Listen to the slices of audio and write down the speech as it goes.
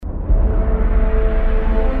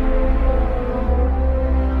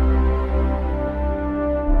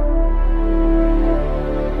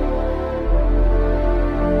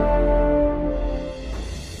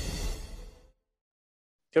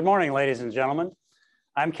Good morning, ladies and gentlemen.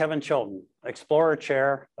 I'm Kevin Chilton, Explorer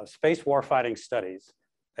Chair of Space Warfighting Studies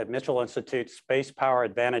at Mitchell Institute's Spacepower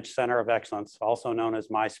Advantage Center of Excellence, also known as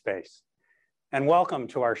MySpace. And welcome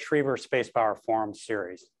to our Schriever Spacepower Forum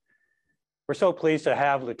series. We're so pleased to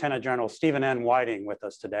have Lieutenant General Stephen N. Whiting with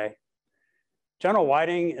us today. General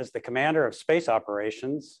Whiting is the commander of Space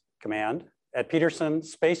Operations Command at Peterson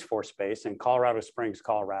Space Force Base in Colorado Springs,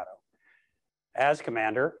 Colorado. As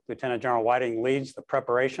commander, Lieutenant General Whiting leads the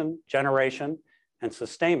preparation, generation, and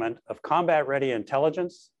sustainment of combat-ready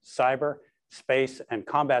intelligence, cyber, space, and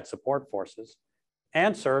combat support forces,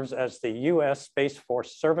 and serves as the U.S. Space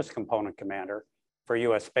Force Service Component Commander for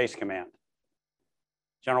U.S. Space Command.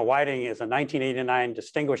 General Whiting is a 1989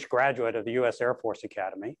 distinguished graduate of the U.S. Air Force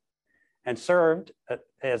Academy and served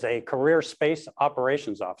as a career space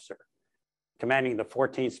operations officer, commanding the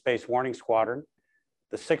 14th Space Warning Squadron,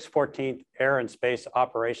 the 614th Air and Space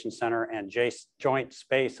Operations Center and Joint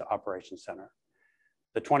Space Operations Center,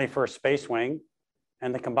 the 21st Space Wing,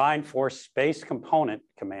 and the Combined Force Space Component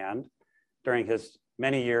Command during his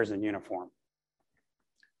many years in uniform.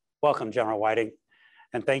 Welcome, General Whiting,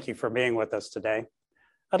 and thank you for being with us today.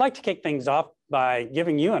 I'd like to kick things off by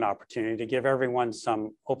giving you an opportunity to give everyone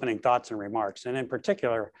some opening thoughts and remarks. And in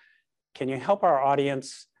particular, can you help our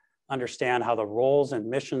audience understand how the roles and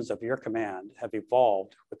missions of your command have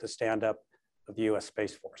evolved with the stand-up of the U.S.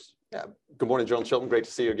 Space Force? Yeah. Good morning, General Chilton. Great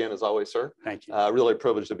to see you again, as always, sir. Thank you. Really a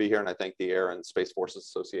privilege to be here, and I thank the Air and Space Forces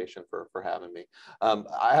Association for having me.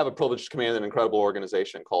 I have a privilege to command an incredible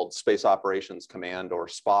organization called Space Operations Command, or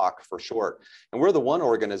SPOC for short. And we're the one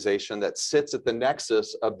organization that sits at the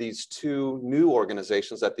nexus of these two new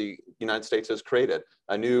organizations that the United States has created.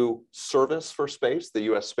 A new service for space, the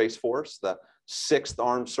U.S. Space Force, the 6th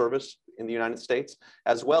Armed Service in the United States,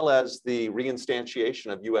 as well as the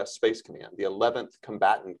reinstantiation of U.S. Space Command, the 11th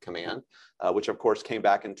Combatant Command, which of course came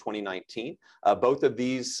back in 2019. Both of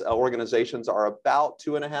these organizations are about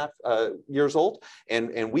 2.5 years old,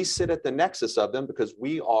 and we sit at the nexus of them because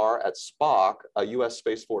we are at SPOC, a U.S.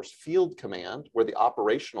 Space Force Field Command. We're the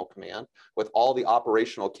operational command with all the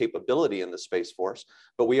operational capability in the Space Force,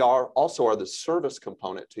 but we also are the service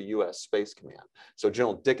component to U.S. Space Command. So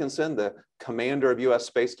General Dickinson, the commander of U.S.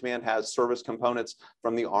 Space Command, has service components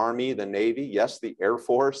from the Army, the Navy, yes, the Air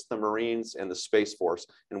Force, the Marines, and the Space Force,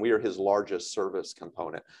 and we are his largest service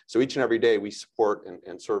component. So each and every day we support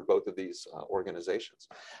and serve both of these organizations.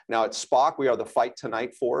 Now at SPOC, we are the Fight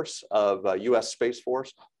Tonight force of U.S. Space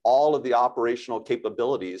Force. All of the operational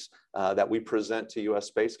capabilities that we present to U.S.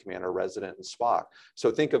 Space Command are resident in SPOC.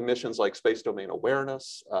 So think of missions like space domain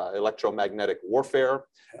awareness, electromagnetic warfare,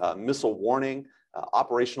 missile warning,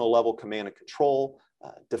 operational level command and control,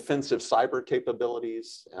 defensive cyber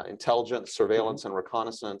capabilities, intelligence, surveillance and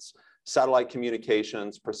reconnaissance, satellite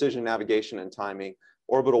communications, precision navigation and timing,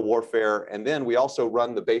 orbital warfare, and then we also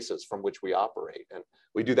run the bases from which we operate. And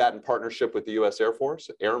we do that in partnership with the U.S. Air Force.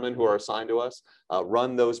 Airmen who are assigned to us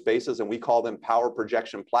run those bases, and we call them power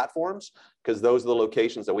projection platforms because those are the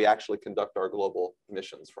locations that we actually conduct our global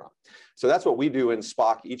missions from. So that's what we do in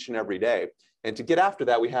SPOC each and every day. And to get after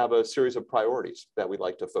that, we have a series of priorities that we'd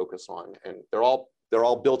like to focus on, and they're all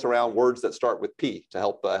built around words that start with P to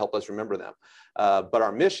help us remember them. But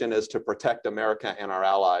our mission is to protect America and our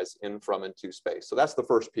allies in, from, and to space. So that's the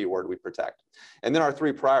first P word, we protect. And then our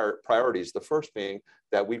three priorities, the first being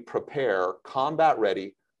that we prepare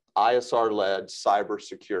combat-ready, ISR-led,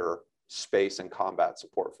 cyber-secure space and combat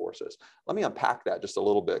support forces. Let me unpack that just a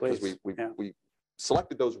little bit because we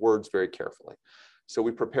selected those words very carefully. So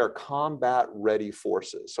we prepare combat-ready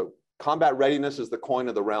forces. So combat readiness is the coin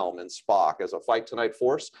of the realm in SPOC. As a Fight Tonight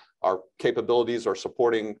force, our capabilities are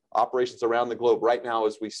supporting operations around the globe right now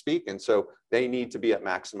as we speak, and so they need to be at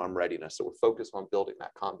maximum readiness. So we're focused on building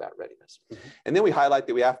that combat readiness. Mm-hmm. And then we highlight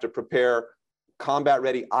that we have to prepare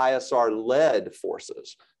combat-ready ISR-led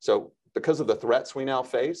forces. So because of the threats we now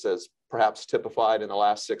face, as perhaps typified in the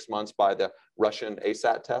last 6 months by the Russian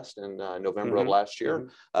ASAT test in November of last year,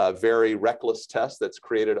 a very reckless test that's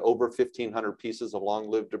created over 1,500 pieces of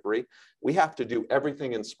long-lived debris. We have to do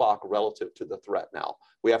everything in SPOC relative to the threat now.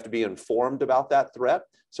 We have to be informed about that threat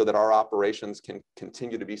so that our operations can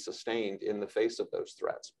continue to be sustained in the face of those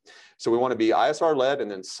threats. So we want to be ISR-led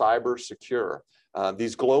and then cyber-secure.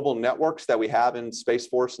 These global networks that we have in Space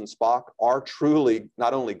Force and SPOC are truly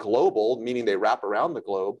not only global, meaning they wrap around the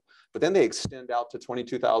globe, but then they extend out to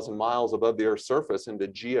 22,000 miles above the Earth's surface into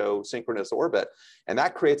geosynchronous orbit. And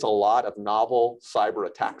that creates a lot of novel cyber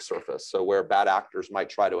attack surface. So where bad actors might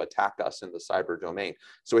try to attack us in the cyber domain.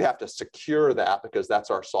 So we have to secure that because that's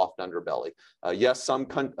our soft underbelly. Yes, some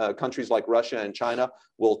countries like Russia and China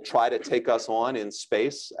will try to take us on in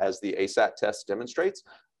space as the ASAT test demonstrates.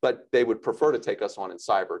 but they would prefer to take us on in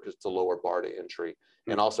cyber because it's a lower bar to entry.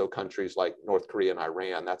 And also countries like North Korea and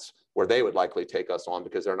Iran, that's where they would likely take us on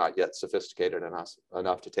because they're not yet sophisticated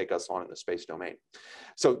enough to take us on in the space domain.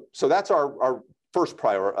 So that's our first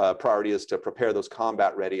priority, is to prepare those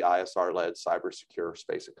combat-ready ISR-led cyber-secure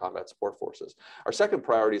space and combat support forces. Our second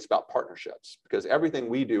priority is about partnerships, because everything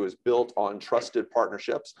we do is built on trusted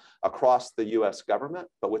partnerships across the US government,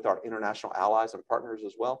 but with our international allies and partners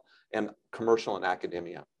as well, and commercial and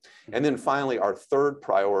academia. And then finally, our third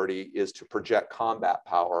priority is to project combat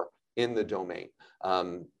power in the domain.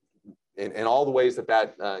 In all the ways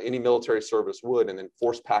that any military service would, and then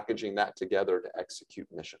force packaging that together to execute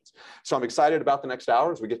missions. So I'm excited about the next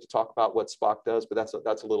hour as we get to talk about what SPOC does, but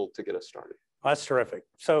that's a little to get us started. Well, that's terrific.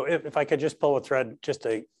 So if I could just pull a thread,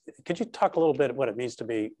 could you talk a little bit what it means to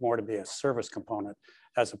be a service component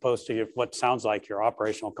as opposed to what sounds like your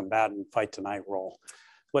operational combatant fight tonight role?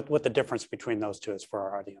 What the difference between those two is for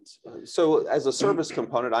our audience. So as a service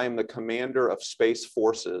component, I am the commander of space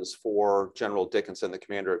forces for General Dickinson, the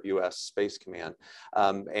commander of US Space Command.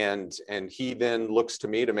 And he then looks to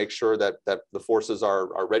me to make sure that the forces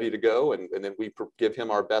are ready to go. And then we give him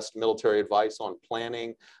our best military advice on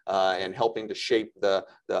planning and helping to shape the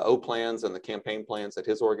O plans and the campaign plans that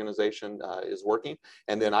his organization is working.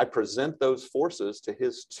 And then I present those forces to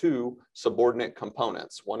his two subordinate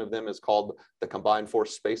components. One of them is called the Combined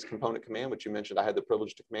Force Space Component Command, which you mentioned I had the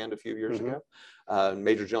privilege to command a few years ago.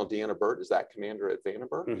 Major General Deanna Burt is that commander at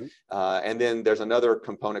Vandenberg. And then there's another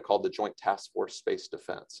component called the Joint Task Force Space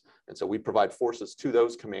Defense. And so we provide forces to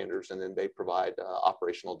those commanders, and then they provide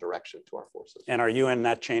operational direction to our forces. And are you in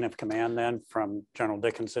that chain of command then, from General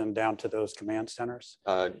Dickinson down to those command centers?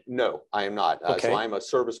 No, I am not. Okay. So I'm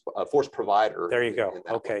a force provider. There you go.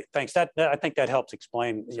 Okay, thanks. I think that helps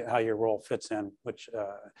explain how your role fits in, which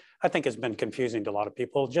I think has been confusing to a lot of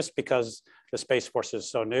people, just because the Space Force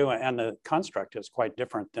is so new and the construct is quite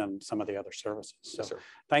different than some of the other services. So yes,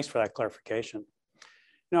 thanks for that clarification.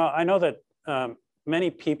 I know that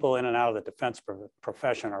many people in and out of the defense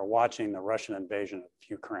profession are watching the Russian invasion of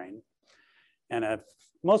Ukraine. And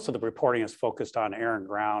most of the reporting is focused on air and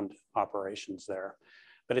ground operations there.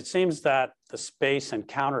 But it seems that the space and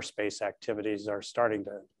counter space activities are starting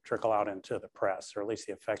to trickle out into the press, or at least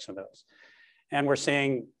the effects of those. And we're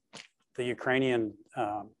seeing the Ukrainian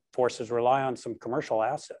forces rely on some commercial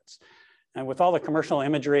assets. And with all the commercial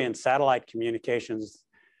imagery and satellite communications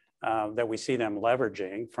that we see them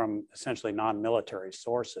leveraging from essentially non-military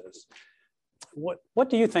sources, what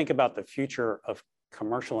do you think about the future of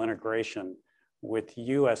commercial integration with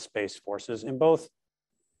US Space Forces in both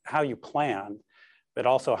how you plan, but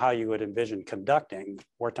also how you would envision conducting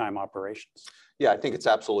wartime operations? Yeah, I think it's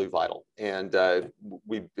absolutely vital. And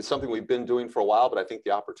it's something we've been doing for a while, but I think the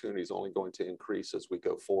opportunity is only going to increase as we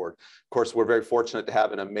go forward. Of course, we're very fortunate to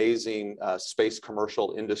have an amazing space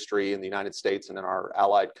commercial industry in the United States and in our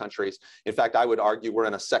allied countries. In fact, I would argue we're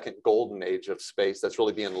in a second golden age of space that's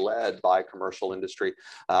really being led by commercial industry.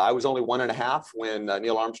 I was only 1.5 when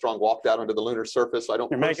Neil Armstrong walked out onto the lunar surface. So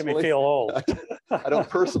You're making me feel old. I don't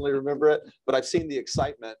personally remember it, but I've seen the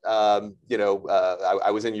excitement. I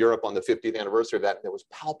was in Europe on the 50th anniversary of that, and there was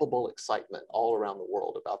palpable excitement all around the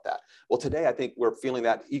world about that. Well, today I think we're feeling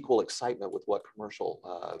that equal excitement with what commercial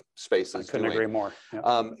space is doing. I couldn't agree more.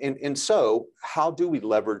 Yeah. And so how do we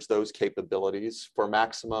leverage those capabilities for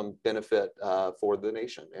maximum benefit for the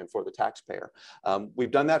nation and for the taxpayer?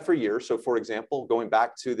 We've done that for years. So for example, going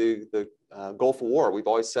back to the Gulf War, we've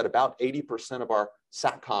always said about 80% of our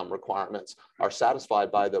SATCOM requirements are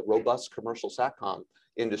satisfied by the robust commercial SATCOM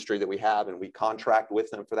industry that we have, and we contract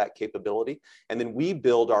with them for that capability. And then we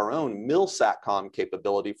build our own MIL-SATCOM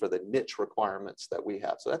capability for the niche requirements that we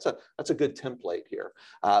have. So that's a good template here.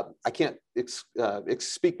 I can't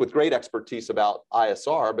speak with great expertise about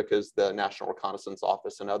ISR because the National Reconnaissance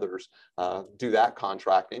Office and others do that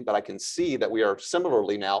contracting, but I can see that we are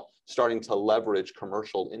similarly now starting to leverage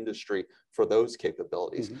commercial industry for those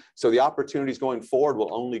capabilities. So the opportunities going forward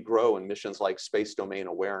will only grow in missions like space domain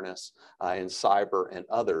awareness and cyber and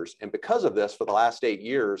others. And because of this, for the last 8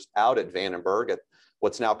 years out at Vandenberg, at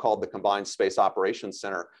what's now called the Combined Space Operations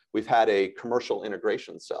Center, we've had a commercial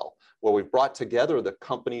integration cell where we've brought together the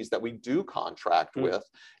companies that we do contract with,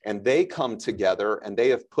 and they come together and they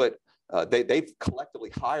have put, they've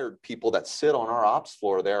collectively hired people that sit on our ops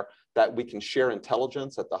floor there that we can share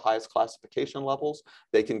intelligence at the highest classification levels.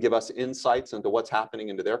 They can give us insights into what's happening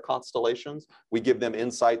into their constellations. We give them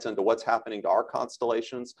insights into what's happening to our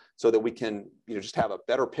constellations so that we can just have a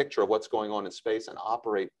better picture of what's going on in space and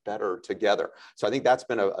operate better together. So I think that's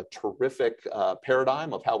been a terrific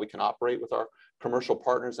paradigm of how we can operate with our commercial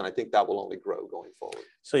partners, and I think that will only grow going forward.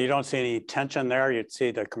 So you don't see any tension there? You'd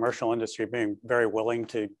see the commercial industry being very willing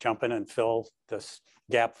to jump in and fill this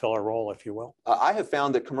gap filler role, if you will? I have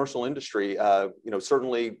found that commercial industry,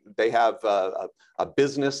 certainly they have a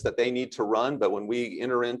business that they need to run, but when we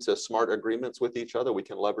enter into smart agreements with each other, we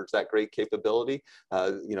can leverage that great capability.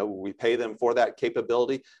 We pay them for that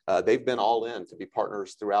capability. They've been all in to be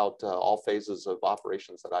partners throughout all phases of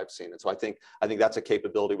operations that I've seen. And so I think that's a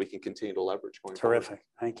capability we can continue to leverage going forward. Terrific,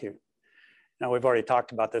 thank you. Now, we've already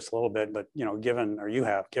talked about this a little bit, but given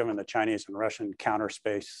the Chinese and Russian counter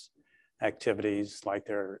space activities like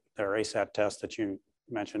their ASAT test that you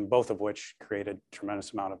mentioned, both of which created a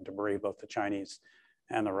tremendous amount of debris, both the Chinese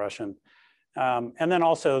and the Russian. And then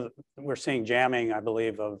also we're seeing jamming, I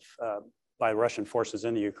believe, by Russian forces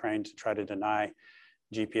in the Ukraine to try to deny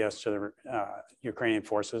GPS to the Ukrainian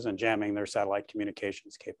forces and jamming their satellite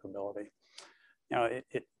communications capability.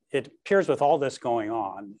 It appears with all this going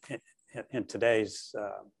on in today's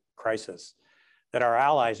crisis that our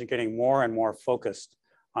allies are getting more and more focused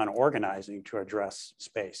on organizing to address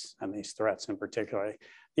space and these threats in particular.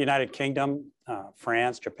 The United Kingdom,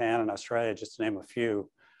 France, Japan, and Australia, just to name a few,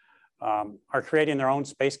 are creating their own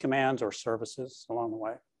space commands or services along the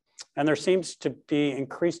way. And there seems to be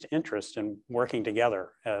increased interest in working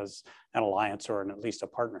together as an alliance or at least a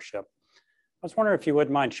partnership. I was wondering if you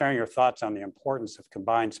wouldn't mind sharing your thoughts on the importance of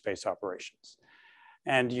combined space operations.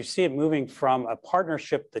 And you see it moving from a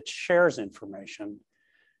partnership that shares information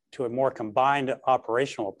to a more combined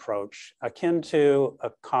operational approach akin to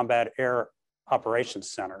a combat air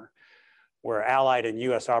operations center, where Allied and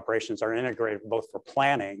US operations are integrated both for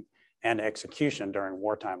planning and execution during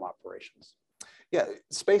wartime operations. Yeah,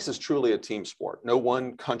 space is truly a team sport. No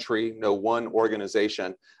one country, no one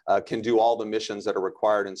organization can do all the missions that are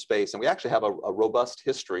required in space. And we actually have a robust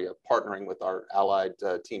history of partnering with our allied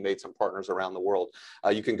teammates and partners around the world.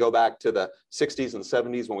 You can go back to the 60s and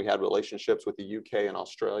 70s when we had relationships with the UK and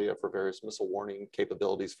Australia for various missile warning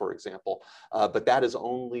capabilities, for example. But that has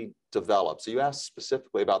only developed. So you asked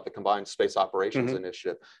specifically about the Combined Space Operations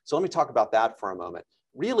Initiative. So let me talk about that for a moment.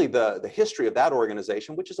 Really, the history of that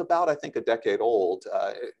organization, which is about, I think, a decade old,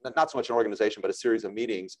 not so much an organization, but a series of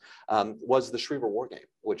meetings, was the Schriever war game,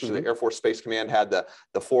 which the Air Force Space Command had the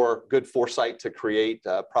good foresight to create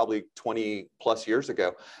probably 20 plus years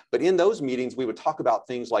ago. But in those meetings, we would talk about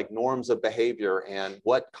things like norms of behavior and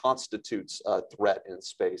what constitutes a threat in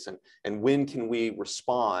space and when can we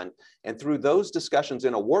respond. And through those discussions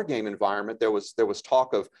in a war game environment, there was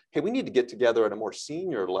talk of, hey, we need to get together at a more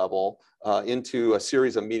senior level into a series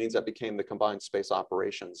of meetings that became the Combined Space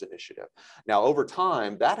Operations Initiative. Now, over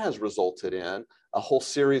time, that has resulted in a whole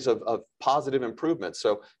series of positive improvements.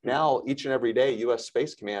 So now each and every day, US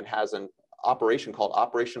Space Command has an operation called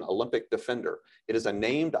Operation Olympic Defender. It is a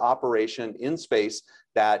named operation in space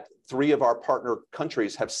that 3 of our partner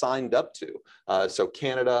countries have signed up to. So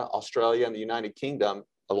Canada, Australia, and the United Kingdom,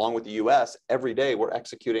 along with the US, every day we're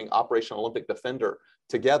executing Operation Olympic Defender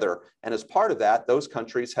together. And as part of that, those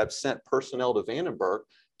countries have sent personnel to Vandenberg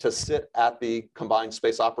to sit at the Combined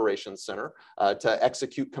Space Operations Center to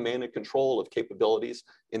execute command and control of capabilities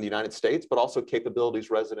in the United States, but also capabilities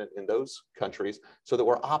resident in those countries so that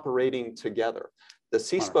we're operating together. The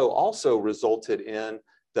CSPO also resulted in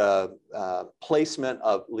the placement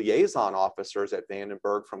of liaison officers at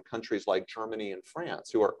Vandenberg from countries like Germany and France,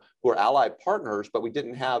 who are allied partners, but we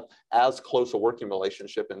didn't have as close a working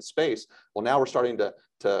relationship in space. Well, now we're starting to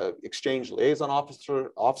exchange liaison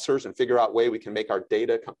officers and figure out a way we can make our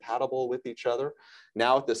data compatible with each other.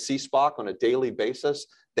 Now at the CSPOC on a daily basis,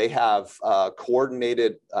 they have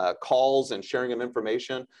coordinated calls and sharing of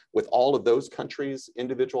information with all of those countries'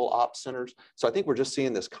 individual ops centers. So I think we're just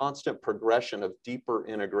seeing this constant progression of deeper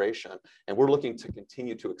integration, and we're looking to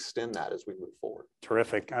continue to extend that as we move forward.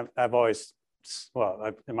 Terrific. In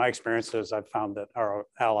my experiences, I've found that our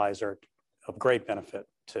allies are of great benefit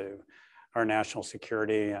to our national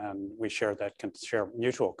security, and we share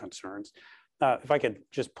mutual concerns. If I could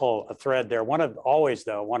just pull a thread there, one of always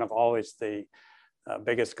the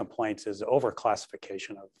biggest complaints is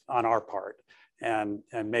overclassification on our part, and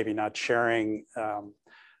maybe not sharing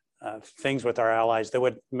things with our allies that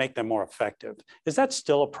would make them more effective. Is that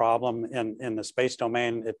still a problem in the space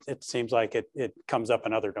domain? It seems like it comes up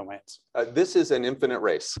in other domains. This is an infinite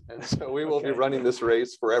race, and so we will be running this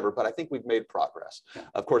race forever, but I think we've made progress. Yeah.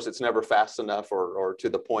 Of course, it's never fast enough or to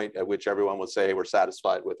the point at which everyone would say we're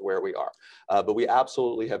satisfied with where we are. But we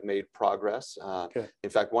absolutely have made progress.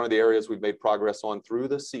 In fact, one of the areas we've made progress on through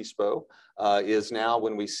the CSPO is now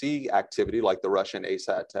when we see activity like the Russian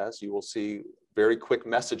ASAT test, you will see very quick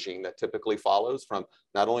messaging that typically follows from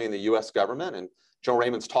not only in the US government Joe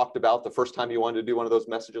Raymond's talked about the first time you wanted to do one of those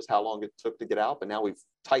messages, how long it took to get out, but now we've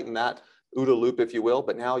tightened that OODA loop, if you will,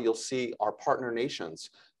 but now you'll see our partner nations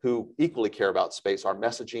who equally care about space are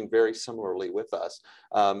messaging very similarly with us.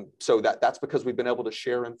 So that's because we've been able to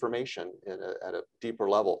share information at a deeper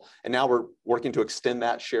level. And now we're working to extend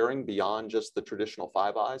that sharing beyond just the traditional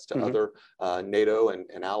Five Eyes to other NATO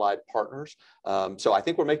and allied partners. So I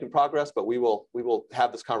think we're making progress, but we will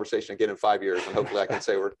have this conversation again in 5 years, and hopefully I can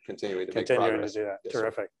say we're continuing to make progress. To do that. Yes,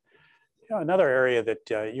 terrific. You know, another area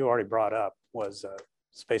that you already brought up was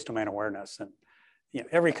space domain awareness. And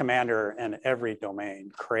every commander in every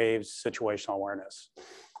domain craves situational awareness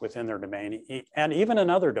within their domain, and even in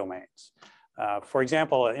other domains. For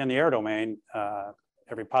example, in the air domain,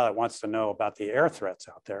 every pilot wants to know about the air threats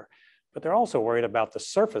out there, but they're also worried about the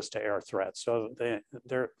surface to air threats. So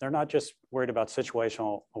they're not just worried about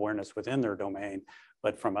situational awareness within their domain,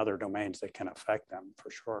 but from other domains that can affect them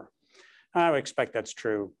for sure. I would expect that's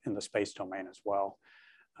true in the space domain as well.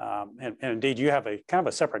 And indeed, you have a kind of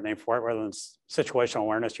a separate name for it. Rather than situational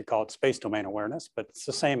awareness, you call it space domain awareness, but it's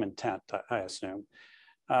the same intent, I assume.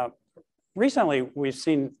 Recently, we've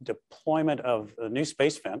seen deployment of a new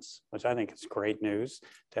space fence, which I think is great news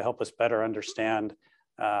to help us better understand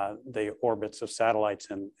the orbits of satellites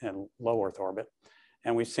in low Earth orbit.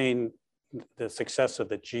 And we've seen the success of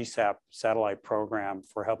the GSAP satellite program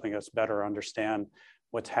for helping us better understand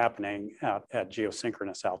what's happening out at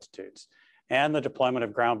geosynchronous altitudes, and the deployment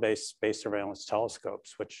of ground-based space surveillance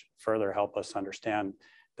telescopes, which further help us understand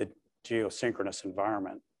the geosynchronous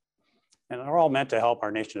environment. And they're all meant to help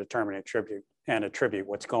our nation determine and attribute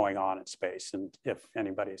what's going on in space, and if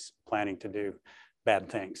anybody's planning to do bad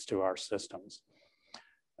things to our systems.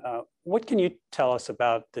 What can you tell us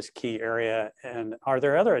about this key area? And are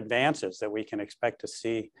there other advances that we can expect to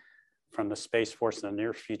see from the Space Force in the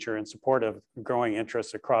near future in support of growing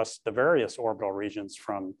interest across the various orbital regions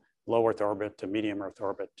from low Earth orbit to medium Earth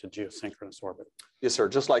orbit to geosynchronous orbit? Yes, sir.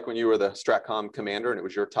 Just like when you were the STRATCOM commander and it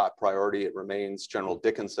was your top priority, it remains General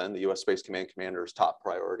Dickinson, the U.S. Space Command commander's top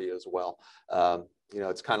priority as well.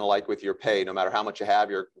 It's kind of like with your pay, no matter how much you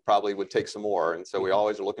have, you probably would take some more. And so we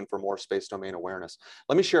always are looking for more space domain awareness.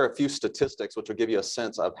 Let me share a few statistics, which will give you a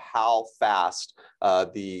sense of how fast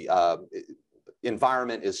the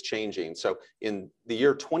environment is changing. So in the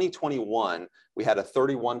year 2021, we had a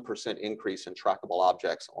 31% increase in trackable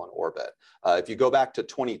objects on orbit. If you go back to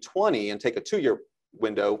 2020 and take a 2-year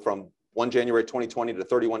window from 1 January 2020 to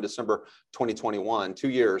 31 December 2021, 2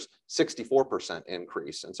 years, 64%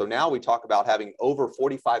 increase. And so now we talk about having over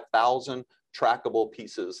 45,000 trackable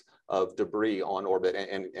pieces of debris on orbit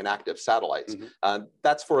and active satellites.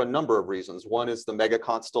 That's for a number of reasons. One is the mega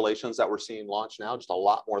constellations that we're seeing launch now, just a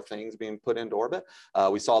lot more things being put into orbit.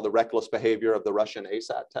 We saw the reckless behavior of the Russian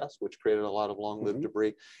ASAT test, which created a lot of long-lived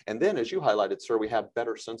debris. And then, as you highlighted, sir, we have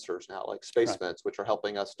better sensors now, like space fence, which are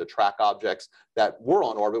helping us to track objects that were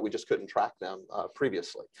on orbit. We just couldn't track them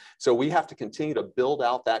previously. So we have to continue to build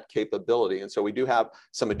out that capability. And so we do have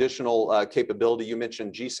some additional capability. You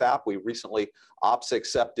mentioned GSAP. We recently OPS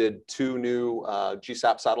accepted 2 new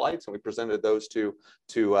GSAP satellites, and we presented those to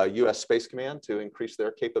U.S. Space Command to increase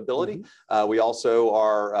their capability. We also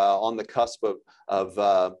are on the cusp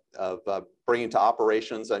of bringing to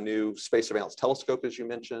operations a new space surveillance telescope, as you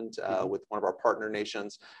mentioned, with one of our partner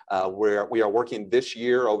nations, where we are working this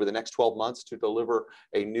year over the next 12 months to deliver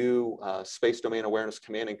a new space domain awareness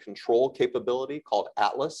command and control capability called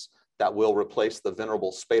Atlas, that will replace the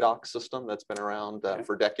venerable SPADOC system that's been around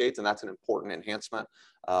for decades, and that's an important enhancement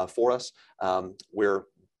for us. We're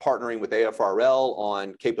partnering with AFRL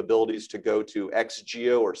on capabilities to go to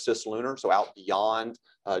ex-geo or cislunar, so out beyond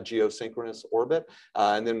geosynchronous orbit.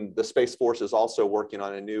 And then the Space Force is also working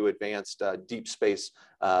on a new advanced deep space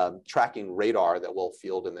tracking radar that we'll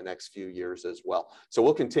field in the next few years as well. So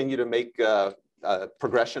we'll continue to make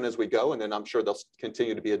progression as we go, and then I'm sure there'll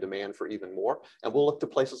continue to be a demand for even more. And we'll look to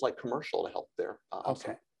places like commercial to help there.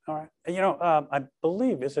 Okay, all right. I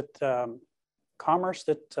believe, is it Commerce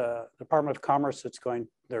that Department of Commerce that's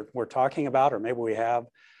we're talking about, or maybe we have,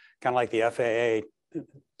 kind of like the FAA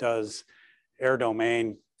does air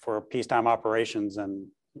domain for peacetime operations and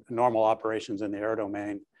normal operations in the air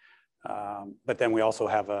domain. But then we also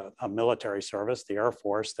have a military service, the Air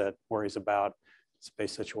Force, that worries about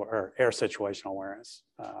air situational awareness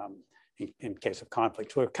in case of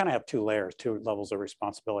conflict. So we kind of have 2 layers, 2 levels of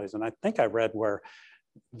responsibilities. And I think I read where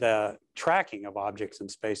the tracking of objects in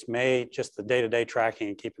space just the day-to-day tracking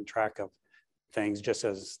and keeping track of things, just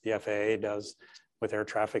as the FAA does with air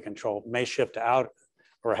traffic control, may shift out,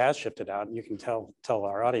 or has shifted out. And you can tell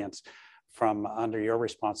our audience, from under your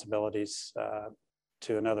responsibilities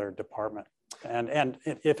to another department. And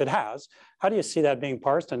if it has, how do you see that being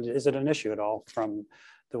parsed? And is it an issue at all from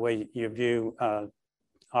the way you view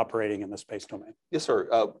operating in the space domain? Yes, sir.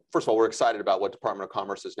 First of all, we're excited about what Department of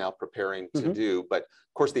Commerce is now preparing to do. But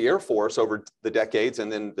of course, the Air Force over the decades,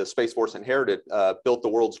 and then the Space Force inherited, built the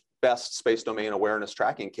world's best space domain awareness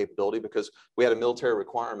tracking capability because we had a military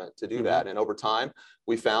requirement to do that. And over time,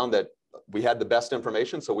 we found that we had the best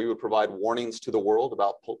information, so we would provide warnings to the world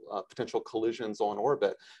about potential collisions on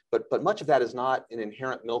orbit. But much of that is not an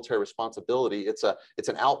inherent military responsibility. It's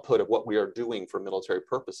an output of what we are doing for military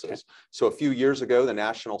purposes. Okay. So a few years ago, the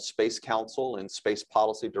National Space Council in Space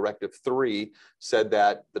Policy Directive 3 said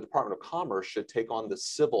that the Department of Commerce should take on the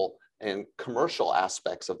civil and commercial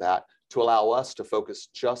aspects of that to allow us to focus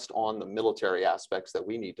just on the military aspects that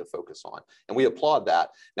we need to focus on. And we applaud that.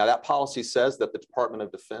 Now, that policy says that the Department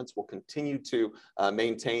of Defense will continue to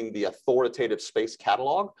maintain the authoritative space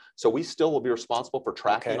catalog. So we still will be responsible for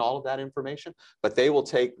tracking all of that information, but they will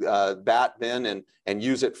take that then and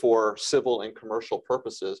use it for civil and commercial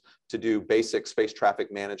purposes to do basic space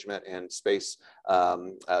traffic management and space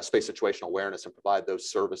situational awareness and provide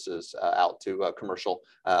those services out to commercial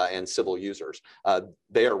and civil users.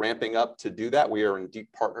 They are ramping up to do that. We are in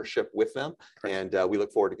deep partnership with them, and we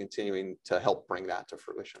look forward to continuing to help bring that to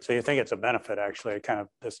fruition. So you think it's a benefit, actually, kind of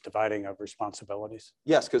this dividing of responsibilities?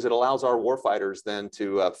 Yes, because it allows our warfighters then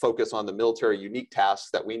to focus on the military unique tasks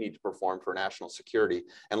that we need to perform for national security,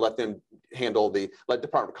 and let them handle let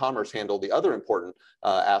Department of Commerce handle the other important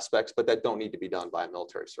aspects, but that don't need to be done by a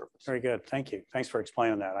military service. Very good. Thank you. Thanks for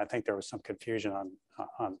explaining that. I think there was some confusion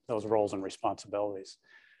on those roles and responsibilities.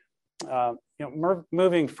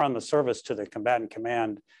 Moving from the service to the combatant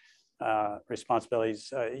command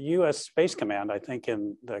responsibilities, U.S. Space Command, I think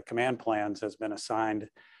in the command plans, has been assigned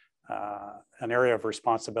an area of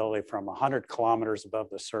responsibility from 100 kilometers above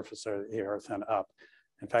the surface of the Earth and up.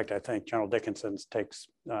 In fact, I think General Dickinson takes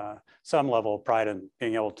some level of pride in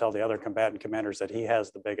being able to tell the other combatant commanders that he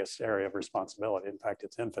has the biggest area of responsibility. In fact,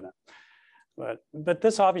 it's infinite. But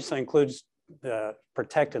this obviously includes the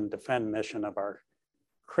protect and defend mission of our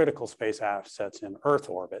critical space assets in Earth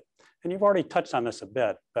orbit. And you've already touched on this a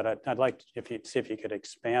bit, but I'd like to see if you could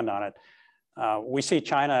expand on it. We see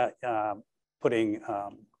China putting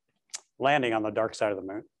landing on the dark side of the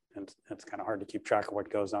moon. And it's kind of hard to keep track of what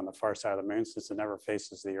goes on the far side of the moon since it never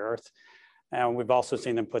faces the Earth. And we've also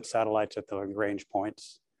seen them put satellites at the Lagrange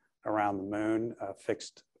points around the moon,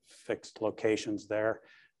 fixed locations there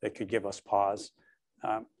that could give us pause.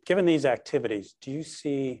 Given these activities, do you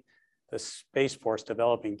see the Space Force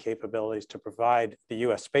developing capabilities to provide the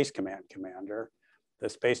U.S. Space Command commander the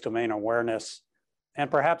space domain awareness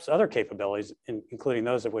and perhaps other capabilities, including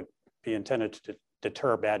those that would be intended to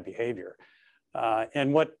deter bad behavior?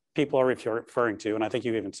 And what people are referring to, and I think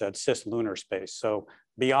you even said cislunar space, so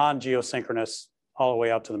beyond geosynchronous all the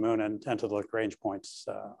way out to the moon and to the Lagrange points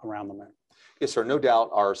around the moon. Yes, sir. No doubt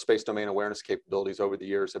our space domain awareness capabilities over the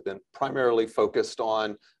years have been primarily focused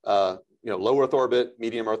on low Earth orbit,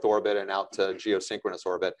 medium Earth orbit, and out to geosynchronous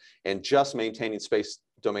orbit. And just maintaining space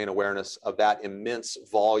domain awareness of that immense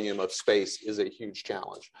volume of space is a huge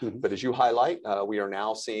challenge. But as you highlight, we are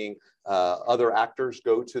now seeing other actors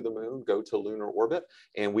go to the moon, go to lunar orbit,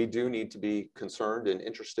 and we do need to be concerned and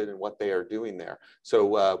interested in what they are doing there.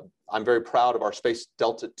 So I'm very proud of our Space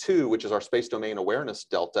Delta II, which is our space domain awareness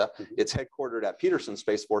delta. It's headquartered at Peterson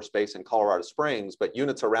Space Force Base in Colorado Springs, but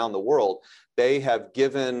units around the world, they have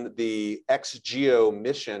given the XGEO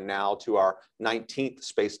mission now to our 19th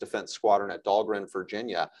Space Defense Squadron at Dahlgren,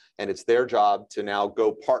 Virginia. And it's their job to now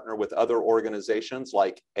go partner with other organizations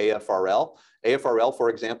like AFRL. AFRL, for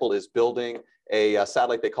example, is building a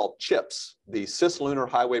satellite they call CHIPS, the Cislunar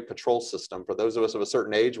Highway Patrol System. For those of us of a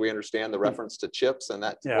certain age, we understand the reference to CHIPS and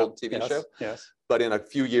that old TV show. Yes. But in a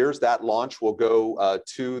few years, that launch will go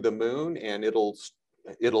to the moon, and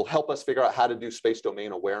it'll help us figure out how to do space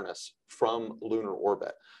domain awareness from lunar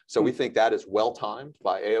orbit. So we think that is well-timed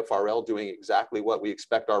by AFRL doing exactly what we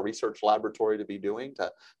expect our research laboratory to be doing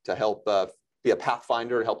to help be a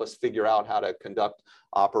pathfinder, help us figure out how to conduct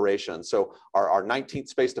operations. So our 19th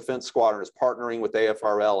Space Defense Squadron is partnering with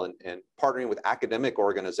AFRL and partnering with academic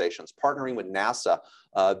organizations, partnering with NASA.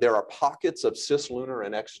 There are pockets of cislunar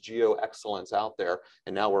and XGEO excellence out there,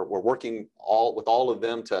 and now we're working with all of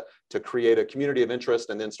them to create a community of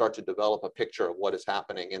interest and then start to develop a picture of what is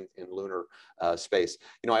happening in lunar space.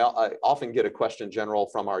 I often get a question, General,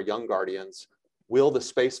 from our young guardians. Will the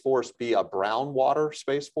Space Force be a brown water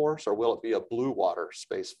Space Force, or will it be a blue water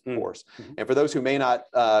Space Force? And for those who may not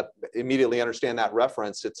immediately understand that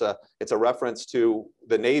reference, it's a reference to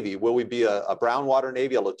the Navy. Will we be a brown water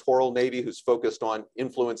Navy, a littoral Navy who's focused on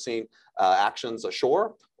influencing actions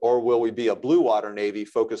ashore? or will we be a blue water Navy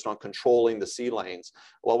focused on controlling the sea lanes?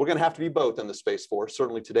 Well, we're going to have to be both in the Space Force.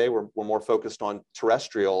 Certainly today, we're more focused on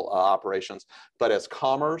terrestrial operations. But as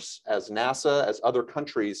commerce, as NASA, as other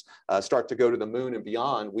countries start to go to the moon and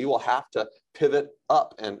beyond, we will have to pivot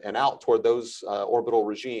up and out toward those orbital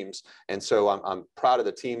regimes. And so I'm proud of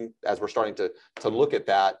the team as we're starting to look at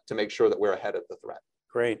that to make sure that we're ahead of the threat.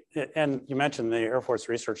 Great. And you mentioned the Air Force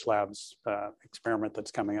Research Labs experiment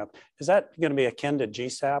that's coming up. Is that going to be akin to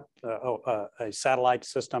GSAP, a satellite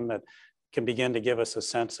system that can begin to give us a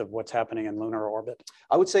sense of what's happening in lunar orbit?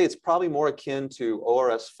 I would say it's probably more akin to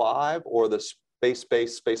ORS-5 or the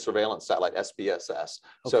Space-Based Space Surveillance Satellite, SBSS.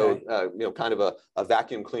 Okay. So, kind of a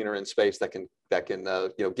vacuum cleaner in space that can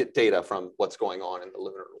get data from what's going on in the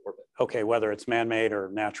lunar orbit. Okay, whether it's man-made or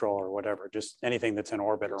natural or whatever, just anything that's in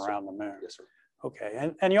orbit Yes, around the moon. Yes, sir.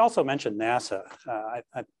 Okay, and you also mentioned NASA.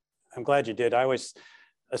 I'm glad you did. I always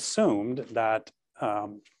assumed that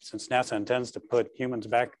since NASA intends to put humans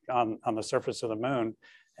back on the surface of the moon,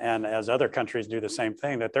 and as other countries do the same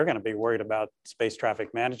thing, that they're going to be worried about space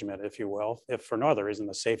traffic management, if you will, if for no other reason,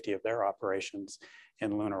 the safety of their operations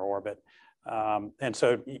in lunar orbit. And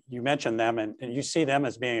so you mentioned them, and you see them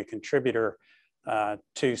as being a contributor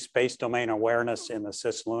to space domain awareness in the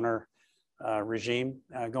cislunar regime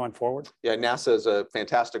going forward? Yeah, NASA is a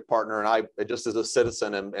fantastic partner, and I just as a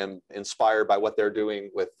citizen am inspired by what they're doing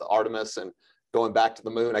with Artemis and going back to the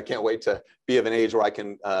moon. I can't wait to be of an age where I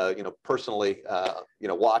can personally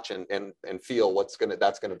watch and feel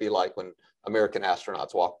that's gonna be like when American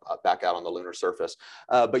astronauts walk back out on the lunar surface.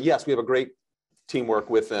 But yes, we have a great teamwork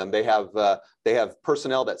with them. They have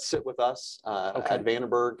personnel that sit with us at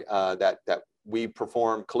Vandenberg that we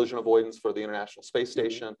perform collision avoidance for the International Space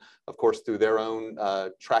Station. Of course, through their own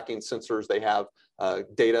tracking sensors, they have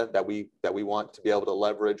data that we want to be able to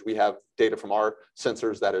leverage. We have data from our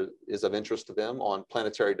sensors that is of interest to them on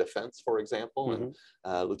planetary defense, for example. And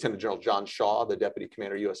Lieutenant General John Shaw, the Deputy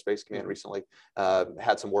Commander, U.S. Space Command, recently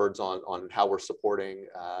had some words on how we're supporting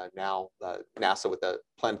now NASA with the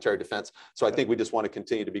planetary defense. So I think we just want to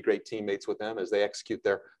continue to be great teammates with them as they execute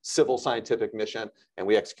their civil scientific mission and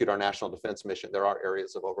we execute our national defense mission. There are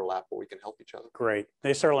areas of overlap where we can help each other. Great.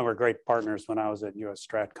 They certainly were great partners when I was at U.S.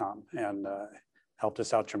 Stratcom and helped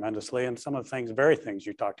us out tremendously. And some of the very things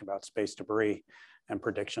you talked about, space debris and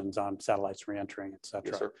predictions on satellites reentering, et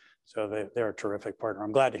cetera. Yes, so they're a terrific partner.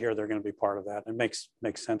 I'm glad to hear they're going to be part of that. It makes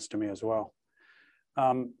sense to me as well.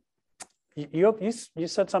 You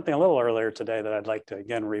said something a little earlier today that I'd like to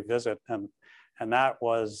again revisit, and that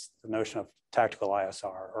was the notion of tactical ISR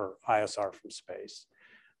or ISR from space.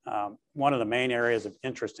 One of the main areas of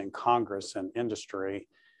interest in Congress and industry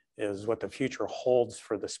is what the future holds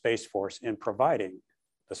for the Space Force in providing,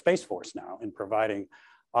 the Space Force now, in providing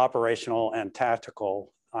operational and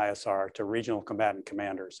tactical ISR to regional combatant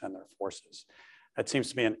commanders and their forces. That seems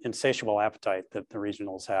to be an insatiable appetite that the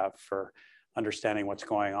regionals have for understanding what's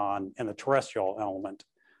going on in the terrestrial element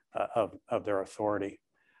of their authority.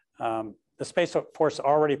 The Space Force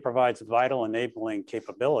already provides vital enabling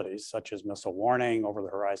capabilities such as missile warning,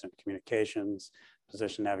 over-the-horizon communications,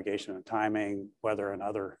 position navigation and timing, weather and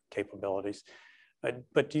other capabilities.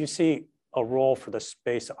 But do you see a role for the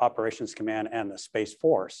Space Operations Command and the Space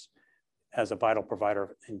Force as a vital provider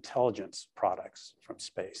of intelligence products from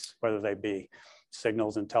space, whether they be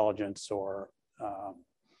signals intelligence or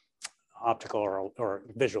optical or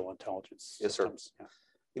visual intelligence systems? Yes, sir.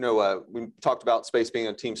 Yeah. We talked about space being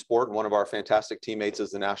a team sport, and one of our fantastic teammates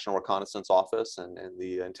is the National Reconnaissance Office, and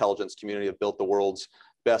the intelligence community have built the world's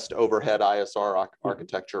best overhead ISR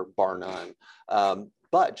architecture, bar none.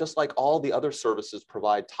 But just like all the other services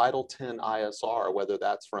provide Title 10 ISR, whether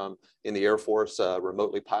that's from in the Air Force,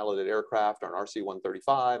 remotely piloted aircraft, or an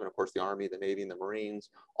RC-135, and of course the Army, the Navy, and the Marines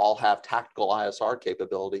all have tactical ISR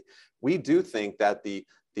capability. We do think that the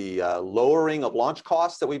lowering of launch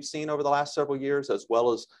costs that we've seen over the last several years, as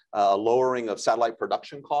well as lowering of satellite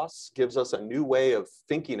production costs, gives us a new way of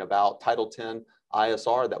thinking about Title 10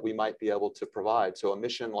 ISR that we might be able to provide. So a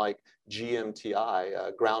mission like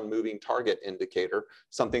GMTI, Ground Moving Target Indicator,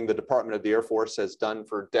 something the Department of the Air Force has done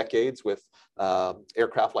for decades with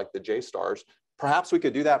aircraft like the J-Stars. Perhaps we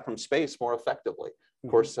could do that from space more effectively. Of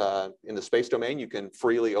course, in the space domain, you can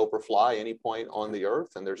freely overfly any point on the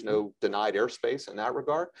Earth, and there's no denied airspace in that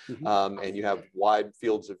regard. And you have wide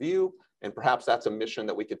fields of view, and perhaps that's a mission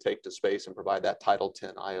that we could take to space and provide that Title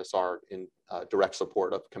 10 ISR in direct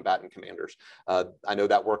support of combatant commanders. I know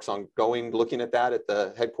that work's ongoing, looking at that at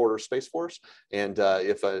the headquarters Space Force, and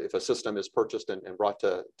if a system is purchased and brought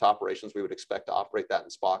to operations, we would expect to operate that in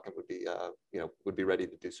Spock and would be ready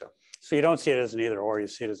to do so. So you don't see it as an either or, you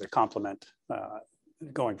see it as a complement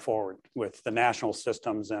going forward with the national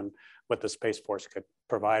systems and what the Space Force could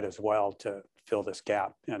provide as well to fill this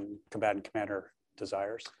gap in combatant commander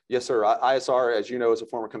desires. Yes, sir. ISR, as you know, as a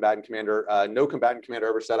former combatant commander, no combatant commander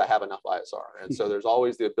ever said I have enough ISR. And so there's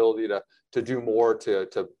always the ability to do more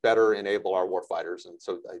to better enable our warfighters. And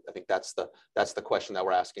so I think that's the question that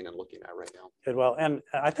we're asking and looking at right now. Well, and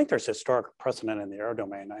I think there's historic precedent in the air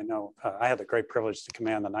domain. I know I had the great privilege to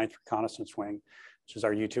command the 9th Reconnaissance Wing, which is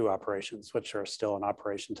our U-2 operations, which are still in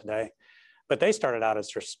operation today. But they started out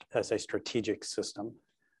as a strategic system,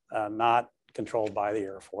 not controlled by the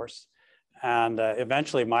Air Force, and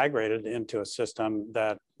eventually migrated into a system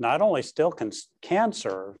that not only still can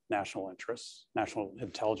serve national interests, national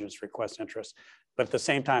intelligence request interests, but at the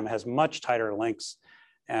same time has much tighter links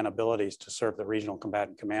and abilities to serve the regional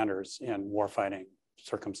combatant commanders in warfighting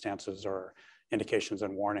circumstances or indications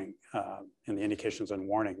and warning, in the indications and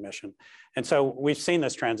warning mission. And so we've seen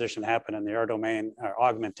this transition happen in the air domain,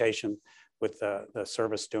 augmentation with the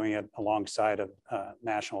service doing it alongside of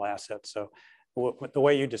national assets. So the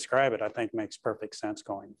way you describe it, I think makes perfect sense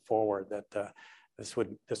going forward, that this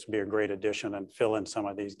would be a great addition and fill in some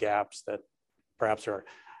of these gaps that perhaps are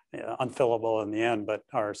unfillable in the end, but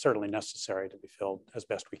are certainly necessary to be filled as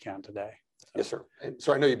best we can today. So. Yes, sir. And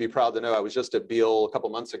so I know you'd be proud to know I was just at Beale a couple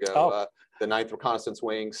months ago. Oh. The 9th Reconnaissance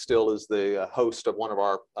Wing still is the host of one of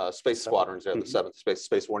our space squadrons there, the 7th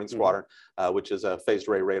Space Warning Squadron, which is a phased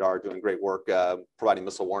array radar doing great work, providing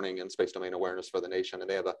missile warning and space domain awareness for the nation. And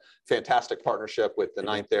they have a fantastic partnership with the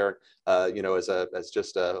 9th there. You know, as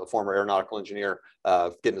just a former aeronautical engineer,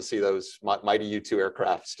 getting to see those mighty U-2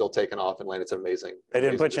 aircraft still taking off and landing. It's amazing. They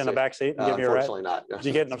didn't put you in the back seat and give you a ride? Unfortunately not. Did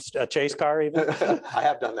you get in a chase car even? I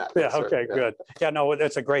have done that. Yeah, yes, okay, yeah. good. Yeah, no,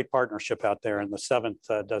 it's a great partnership out there, and the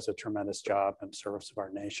 7th does a tremendous job in service of our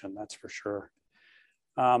nation, that's for sure.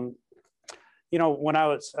 You know, when I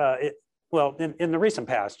was, well, in the recent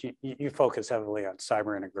past, you focus heavily on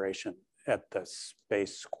cyber integration at the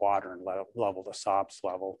space squadron level, the SOPS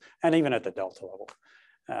level, and even at the Delta level.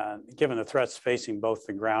 Given the threats facing both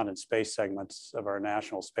the ground and space segments of our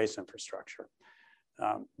national space infrastructure.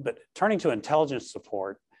 But turning to intelligence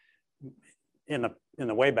support, in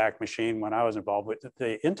the Wayback Machine, when I was involved with it,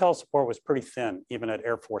 the intel support was pretty thin, even at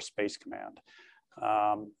Air Force Space Command.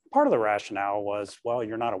 Part of the rationale was, well,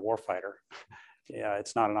 you're not a warfighter. Yeah,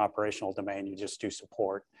 it's not an operational domain, you just do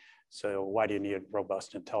support. So why do you need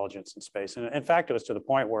robust intelligence in space? And in fact, it was to the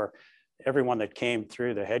point where everyone that came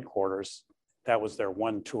through the headquarters, that was their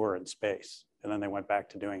one tour in space. And then they went back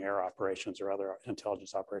to doing air operations or other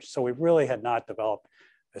intelligence operations. So we really had not developed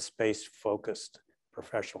a space-focused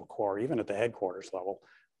professional corps, even at the headquarters level,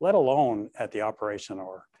 let alone at the operation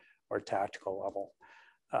or tactical level.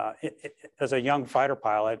 As a young fighter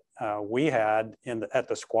pilot, we had at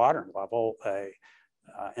the squadron level a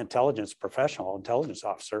intelligence professional, intelligence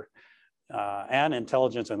officer, and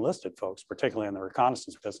intelligence enlisted folks, particularly in the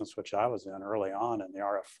reconnaissance business, which I was in early on in the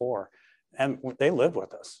RF4, and they lived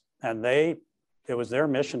with us. And it was their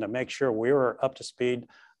mission to make sure we were up to speed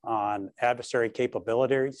on adversary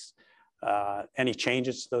capabilities, any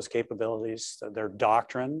changes to those capabilities, their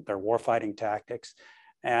doctrine, their warfighting tactics.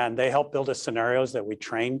 And they helped build us scenarios that we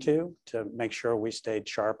trained to make sure we stayed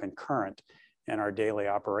sharp and current in our daily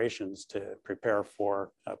operations to prepare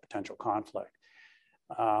for a potential conflict.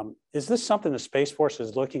 Is this something the Space Force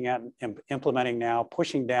is looking at and implementing now,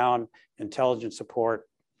 pushing down intelligence support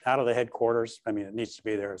out of the headquarters? I mean, it needs to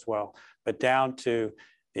be there as well, but down to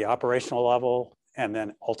the operational level and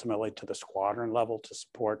then ultimately to the squadron level to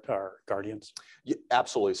support our Guardians? Yeah,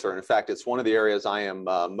 absolutely, sir. In fact, it's one of the areas I am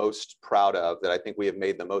most proud of, that I think we have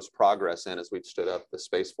made the most progress in as we've stood up the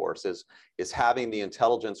Space Force, is having the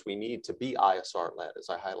intelligence we need to be ISR-led, as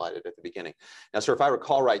I highlighted at the beginning. Now, sir, if I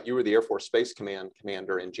recall right, you were the Air Force Space Command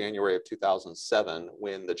commander in January of 2007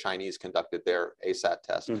 when the Chinese conducted their ASAT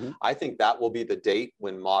test. I think that will be the date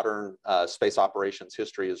when modern space operations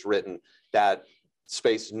history is written, that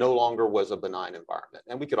space no longer was a benign environment.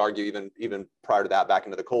 And we could argue even prior to that, back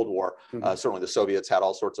into the Cold War, certainly the Soviets had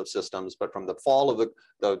all sorts of systems, but from the fall of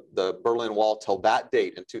the Berlin Wall till that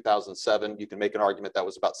date in 2007, you can make an argument that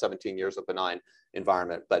was about 17 years of benign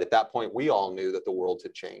environment. But at that point, we all knew that the world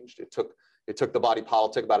had changed. It took the body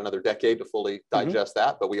politic about another decade to fully digest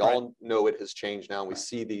that, but we all know it has changed now, and we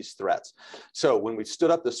see these threats. So when we stood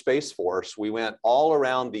up the Space Force, we went all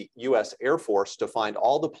around the US Air Force to find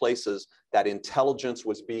all the places that intelligence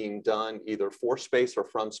was being done either for space or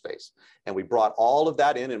from space. And we brought all of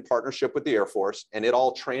that in partnership with the Air Force, and it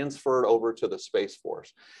all transferred over to the Space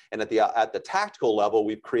Force. And at the tactical level,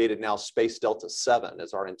 we've created now Space Delta 7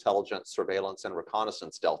 as our intelligence, surveillance, and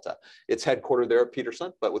reconnaissance delta. It's headquartered there at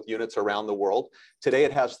Peterson, but with units around the world. Today,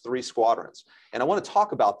 it has 3 squadrons. And I want to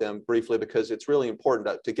talk about them briefly because it's really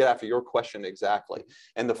important to get after your question exactly.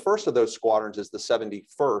 And the first of those squadrons is the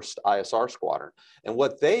 71st ISR Squadron. And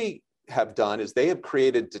what they have done is they have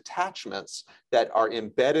created detachments that are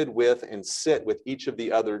embedded with and sit with each of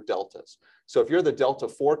the other deltas. So if you're the Delta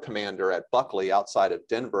 4 commander at Buckley outside of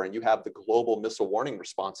Denver and you have the global missile warning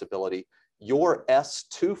responsibility, your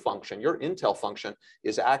S2 function, your intel function,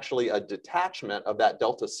 is actually a detachment of that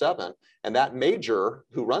Delta 7. And that major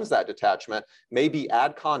who runs that detachment may be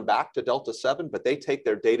ADCON back to Delta 7, but they take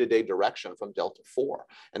their day-to-day direction from Delta 4.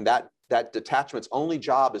 And that detachment's only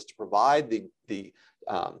job is to provide the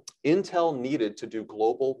intel needed to do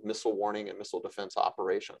global missile warning and missile defense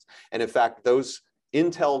operations. And in fact, those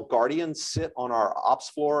Intel Guardians sit on our ops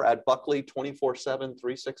floor at Buckley 24/7,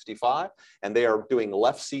 365, and they are doing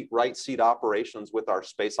left seat, right seat operations with our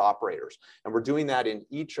space operators. And we're doing that in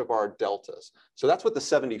each of our deltas. So that's what the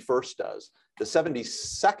 71st does. The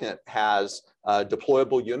 72nd has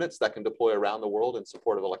deployable units that can deploy around the world in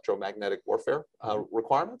support of electromagnetic warfare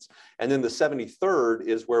requirements. And then the 73rd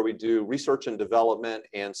is where we do research and development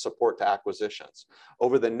and support to acquisitions.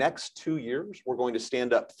 Over the next 2 years, we're going to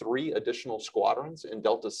stand up 3 additional squadrons in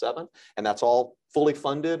Delta 7, and that's all fully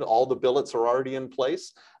funded. All the billets are already in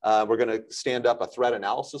place. We're going to stand up a threat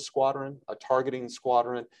analysis squadron, a targeting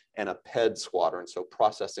squadron, and a PED squadron, so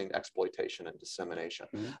processing, exploitation, and dissemination.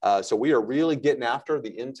 So we are really getting after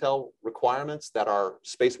the intel requirements that our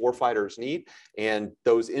space warfighters need, and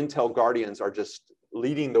those Intel Guardians are just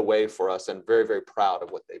leading the way for us, and very, very proud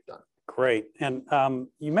of what they've done. Great. And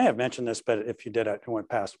you may have mentioned this, but if you did, it went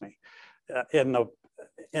past me.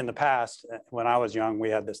 In the past, when I was young, we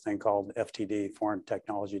had this thing called FTD, Foreign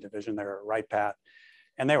Technology Division. They were at Wright-Patt,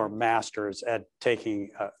 and they were masters at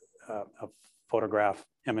taking a photograph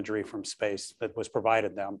imagery from space that was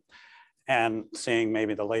provided them and seeing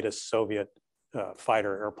maybe the latest Soviet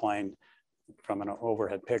fighter airplane from an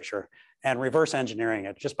overhead picture and reverse engineering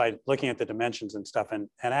it just by looking at the dimensions and stuff and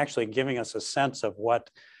actually giving us a sense of what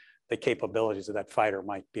the capabilities of that fighter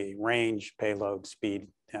might be: range, payload, speed.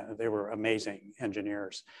 They were amazing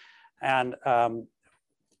engineers. And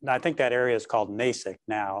I think that area is called NASIC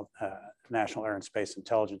now, National Air and Space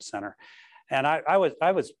Intelligence Center. And I was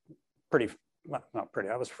I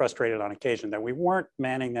was frustrated on occasion that we weren't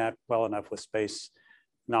manning that well enough with space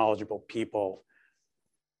knowledgeable people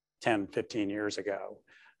 10, 15 years ago.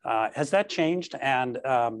 Has that changed? And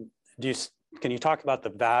can you talk about the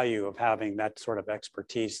value of having that sort of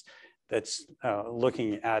expertise that's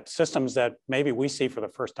looking at systems that maybe we see for the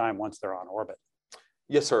first time once they're on orbit?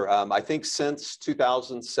 Yes, sir. I think since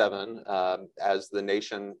 2007, as the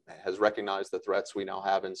nation has recognized the threats we now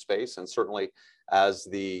have in space, and certainly as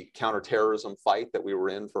the counterterrorism fight that we were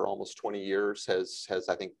in for almost 20 years has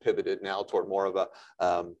I think, pivoted now toward more of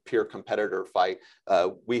a peer competitor fight,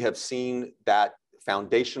 we have seen that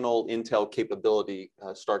foundational intel capability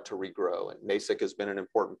start to regrow. And NASIC has been an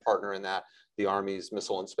important partner in that. The Army's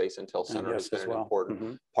Missile and Space Intel Center has been an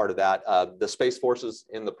important part of that. The Space Force is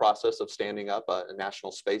in the process of standing up a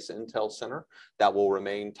National Space Intel Center that will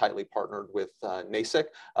remain tightly partnered with NASIC,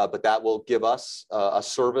 but that will give us a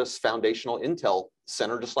service foundational intel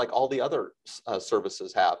center, just like all the other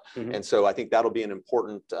services have. And so I think that'll be an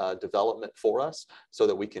important development for us so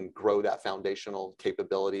that we can grow that foundational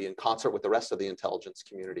capability in concert with the rest of the intelligence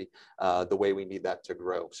community the way we need that to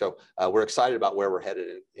grow. So we're excited about where we're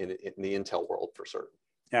headed in the intel world for certain.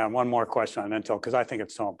 Yeah, and one more question on intel, because I think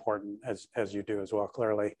it's so important, as you do as well,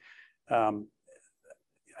 clearly.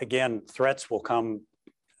 Again, threats will come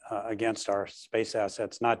against our space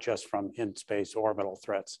assets, not just from in-space orbital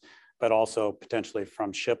threats, but also potentially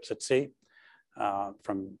from ships at sea,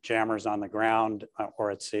 from jammers on the ground or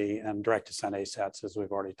at sea, and direct descent ASATs, as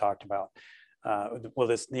we've already talked about. Well,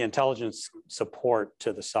 the intelligence support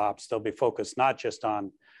to the SOPs, they'll be focused not just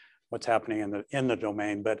on what's happening in the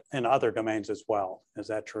domain, but in other domains as well. Is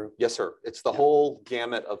that true? Yes, sir. It's the whole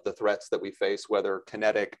gamut of the threats that we face, whether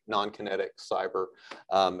kinetic, non-kinetic, cyber.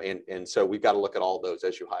 And so we've got to look at all those,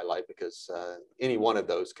 as you highlight, because any one of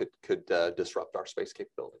those could disrupt our space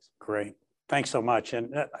capabilities. Great. Thanks so much.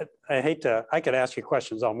 And I could ask you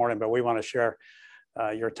questions all morning, but we want to share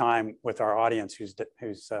your time with our audience who's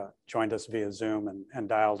joined us via Zoom and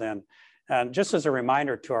dialed in. And just as a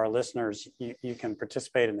reminder to our listeners, you can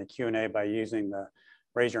participate in the Q&A by using the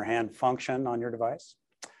raise your hand function on your device.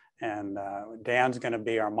 And Dan's going to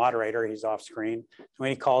be our moderator. He's off screen. So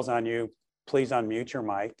when he calls on you, please unmute your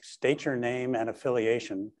mic, state your name and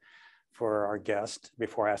affiliation for our guest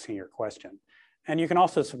before asking your question. And you can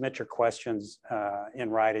also submit your questions in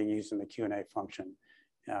writing using the Q&A function,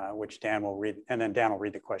 which Dan will read, and then Dan will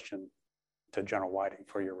read the question to General Whiting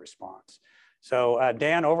for your response. So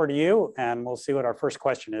Dan, over to you, and we'll see what our first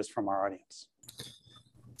question is from our audience.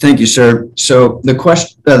 Thank you, sir. So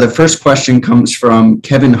the first question comes from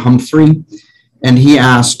Kevin Humphrey, and he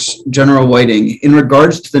asks, General Whiting, in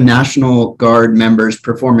regards to the National Guard members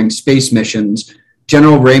performing space missions,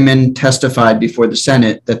 General Raymond testified before the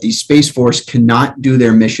Senate that the Space Force cannot do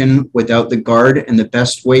their mission without the Guard, and the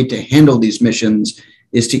best way to handle these missions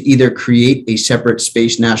is to either create a separate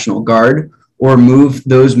Space National Guard or move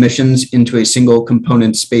those missions into a single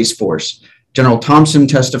component Space Force. General Thompson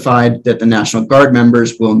testified that the National Guard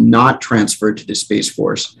members will not transfer to the Space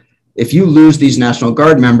Force. If you lose these National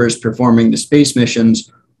Guard members performing the space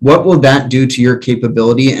missions, what will that do to your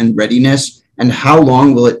capability and readiness, and how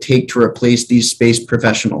long will it take to replace these space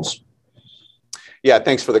professionals? Yeah,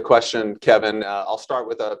 thanks for the question, Kevin. I'll start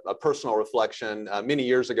with a personal reflection. Many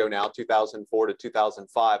years ago now, 2004 to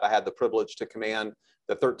 2005, I had the privilege to command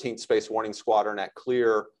the 13th Space Warning Squadron at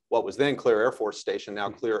Clear, what was then Clear Air Force Station, now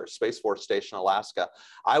Clear Space Force Station, Alaska.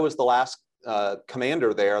 I was the last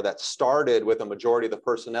commander there that started with a majority of the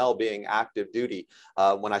personnel being active duty.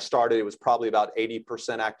 When I started, it was probably about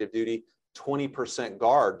 80% active duty, 20%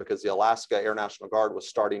 Guard, because the Alaska Air National Guard was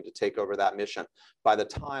starting to take over that mission. By the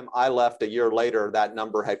time I left a year later, that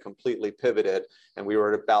number had completely pivoted, and we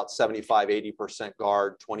were at about 75, 80%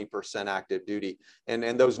 Guard, 20% active duty.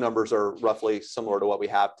 And those numbers are roughly similar to what we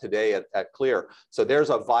have today at Clear. So there's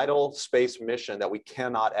a vital space mission that we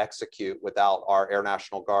cannot execute without our Air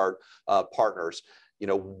National Guard partners. You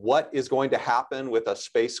know, what is going to happen with a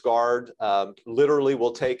Space Guard literally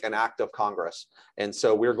will take an act of Congress. And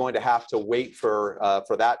so we're going to have to wait for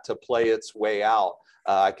that to play its way out.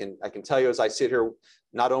 I can tell you as I sit here,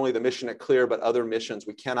 not only the mission at Clear, but other missions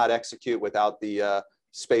we cannot execute without the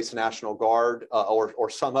Space National Guard or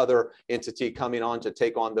some other entity coming on to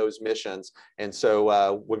take on those missions. And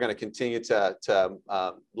so we're going to continue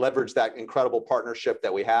to leverage that incredible partnership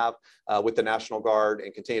that we have with the National Guard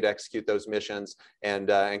and continue to execute those missions and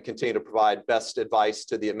continue to provide best advice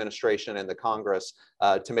to the administration and the Congress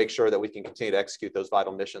to make sure that we can continue to execute those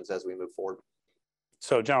vital missions as we move forward.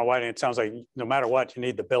 So General Whiting, it sounds like no matter what, you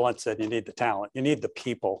need the billets and you need the talent, you need the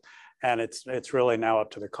people. And it's really now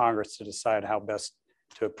up to the Congress to decide how best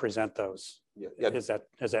to present those. Yeah. Is that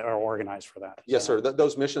or organized for that? Yes, sir.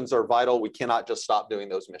 Those missions are vital. We cannot just stop doing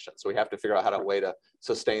those missions. So we have to figure out how to way to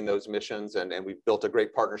sustain those missions. And we've built a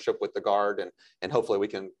great partnership with the Guard, and hopefully we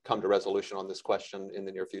can come to resolution on this question in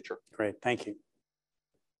the near future. Great. Thank you.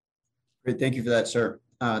 Great. Thank you for that, sir.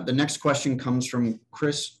 The next question comes from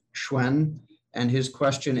Chris Schwen, and his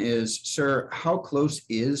question is, sir, how close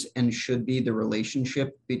is and should be the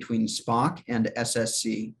relationship between SPOC and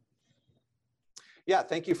SSC? Yeah,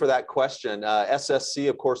 thank you for that question. SSC,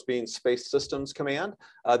 of course, being Space Systems Command.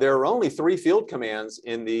 There are only 3 field commands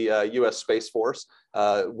in the U.S. Space Force,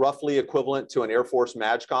 roughly equivalent to an Air Force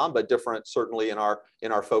MAGCOM, but different certainly in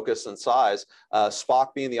our focus and size.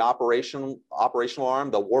 SPOC being the operational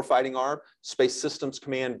arm, the warfighting arm, Space Systems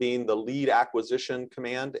Command being the lead acquisition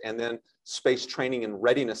command, and then Space Training and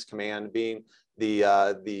Readiness Command being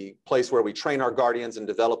the place where we train our Guardians and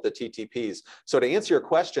develop the TTPs. So to answer your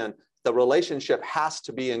question, the relationship has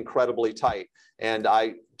to be incredibly tight. And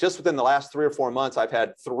just within the last 3 or 4 months, I've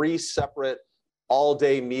had 3 separate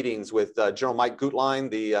all-day meetings with General Mike Gutlein,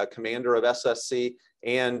 the commander of SSC,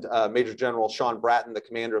 and Major General Sean Bratton, the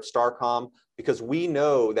commander of STARCOM, because we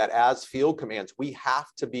know that as field commands, we have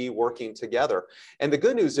to be working together. And the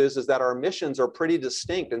good news is that our missions are pretty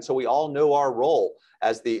distinct, and so we all know our role.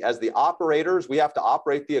 As the operators, we have to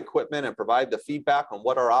operate the equipment and provide the feedback on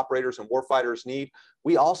what our operators and warfighters need.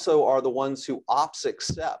 We also are the ones who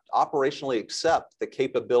operationally accept the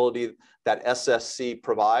capability that SSC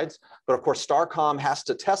provides. But of course, STARCOM has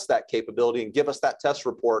to test that capability and give us that test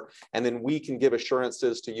report, and then we can give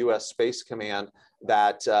assurances to U.S. Space Command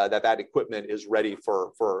that that equipment is ready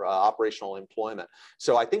for operational employment.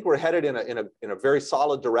 So I think we're headed in a very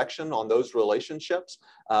solid direction on those relationships.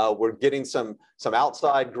 We're getting some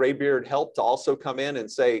outside graybeard help to also come in and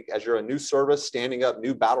say, as you're a new service, standing up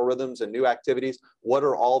new battle rhythms and new activities, what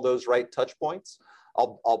are all those right touch points?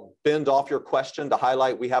 I'll bend off your question to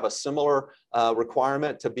highlight we have a similar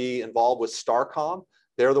requirement to be involved with STARCOM.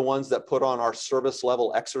 They're the ones that put on our service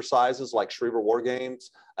level exercises like Schriever War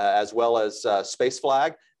Games, as well as Space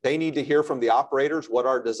Flag. They need to hear from the operators what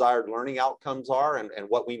our desired learning outcomes are and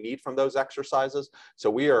what we need from those exercises.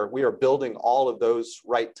 So we are building all of those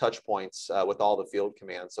right touch points with all the field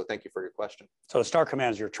commands. So thank you for your question. So Star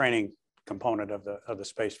Command is your training component of the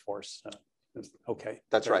Space Force. Okay.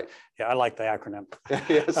 That's right. Yeah, I like the acronym.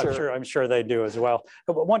 Yes, sir. I'm sure they do as well.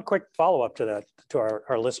 But one quick follow-up to that, to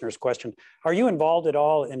our listeners' question. Are you involved at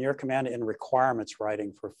all in your command in requirements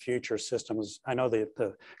writing for future systems? I know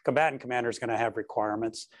the combatant commander is going to have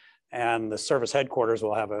requirements, and the service headquarters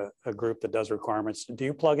will have a group that does requirements. Do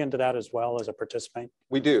you plug into that as well as a participant?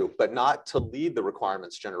 We do, but not to lead the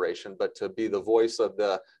requirements generation, but to be the voice of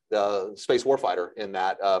the space warfighter in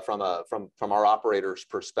that from our operator's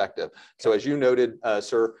perspective. So as you noted,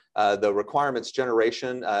 sir, the requirements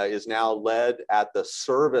generation is now led at the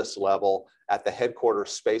service level at the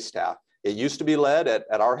headquarters space staff. It used to be led at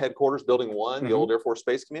our headquarters, Building 1, the old Air Force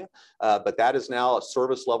Space Command, but that is now a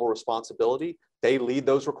service level responsibility. They lead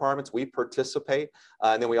those requirements, we participate,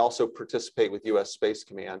 and then we also participate with U.S. Space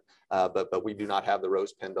Command, but we do not have the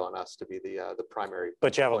rose pinned on us to be the primary.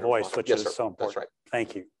 But you have a voice, which is so important. That's right.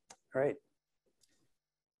 Thank you. Great.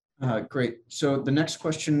 Great. So the next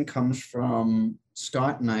question comes from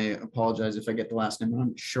Scott, and I apologize if I get the last name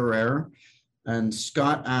wrong, Schriever. And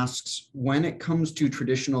Scott asks, when it comes to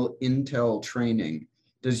traditional intel training,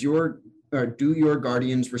 do your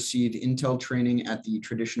Guardians receive intel training at the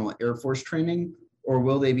traditional Air Force training, or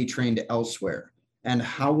will they be trained elsewhere? And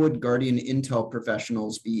how would Guardian intel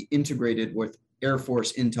professionals be integrated with Air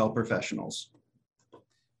Force intel professionals?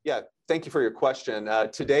 Yeah, thank you for your question.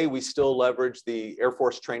 Today, we still leverage the Air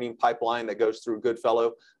Force training pipeline that goes through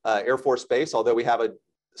Goodfellow Air Force Base, although we have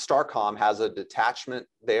STARCOM has a detachment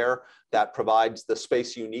there that provides the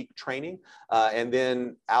space unique training. And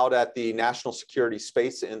then out at the National Security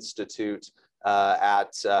Space Institute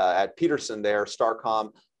at Peterson there,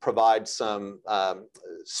 STARCOM provides some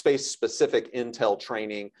space specific intel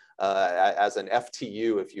training as an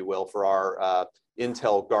FTU, if you will, for our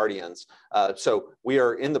Intel Guardians. So we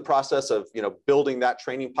are in the process of building that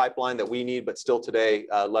training pipeline that we need, but still today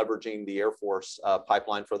leveraging the Air Force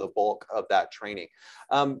pipeline for the bulk of that training.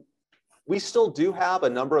 We still do have a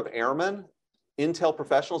number of airmen, intel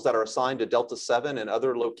professionals that are assigned to Delta 7 and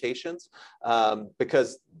other locations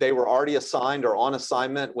because they were already assigned or on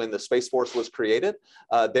assignment when the Space Force was created.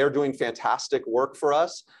 They're doing fantastic work for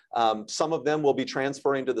us. Some of them will be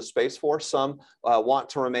transferring to the Space Force. Some want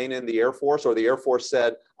to remain in the Air Force, or the Air Force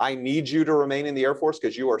said, I need you to remain in the Air Force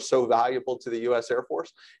because you are so valuable to the U.S. Air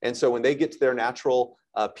Force. And so when they get to their natural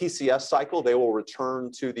PCS cycle, they will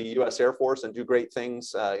return to the U.S. Air Force and do great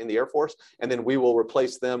things in the Air Force. And then we will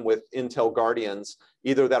replace them with Intel Guardians,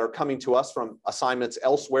 either that are coming to us from assignments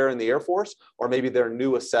elsewhere in the Air Force, or maybe they're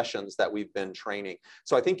new accessions that we've been training.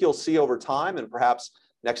 So I think you'll see over time, and perhaps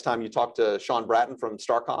next time you talk to Sean Bratton from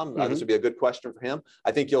STARCOM, this would be a good question for him.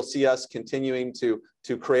 I think you'll see us continuing to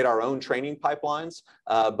create our own training pipelines,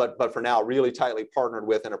 but for now, really tightly partnered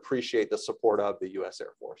with and appreciate the support of the U.S.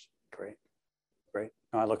 Air Force. Great, great.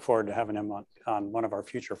 I look forward to having him on one of our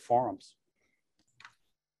future forums.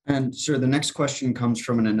 And sir, the next question comes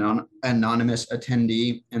from an anonymous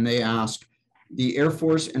attendee, and they ask, the Air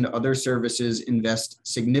Force and other services invest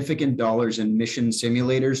significant dollars in mission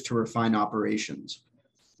simulators to refine operations.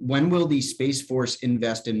 When will the Space Force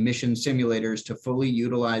invest in mission simulators to fully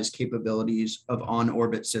utilize capabilities of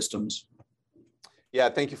on-orbit systems? Yeah,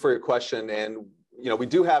 thank you for your question. And we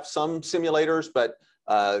do have some simulators, but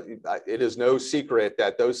it is no secret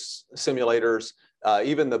that those simulators,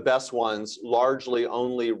 even the best ones, largely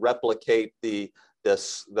only replicate the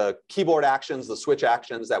keyboard actions, the switch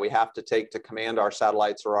actions that we have to take to command our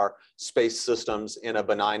satellites or our space systems in a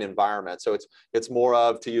benign environment. So it's more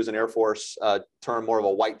of, to use an Air Force term, more of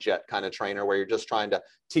a white jet kind of trainer, where you're just trying to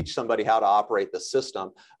teach somebody how to operate the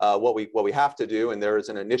system. What we have to do, and there is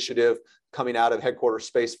an initiative coming out of Headquarters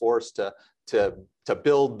Space Force to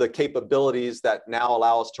build the capabilities that now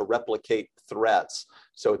allow us to replicate threats.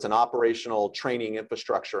 So it's an operational training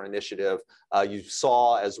infrastructure initiative. You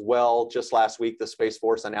saw as well just last week, the Space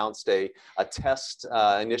Force announced a test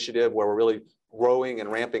initiative where we're really growing and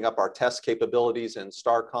ramping up our test capabilities in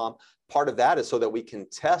STARCOM. Part of that is so that we can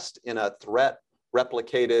test in a threat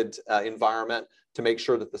replicated environment to make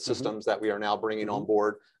sure that the systems that we are now bringing on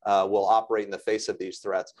board will operate in the face of these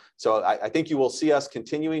threats. So I think you will see us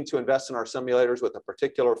continuing to invest in our simulators with a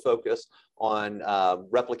particular focus on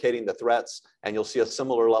replicating the threats, and you'll see a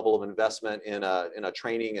similar level of investment in a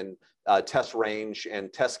training and test range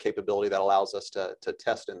and test capability that allows us to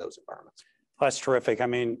test in those environments. That's terrific. I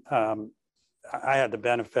mean, I had the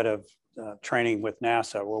benefit of training with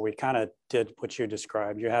NASA, where we kind of did what you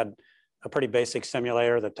described. You had a pretty basic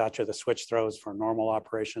simulator that taught you the switch throws for normal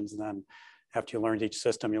operations. And then after you learned each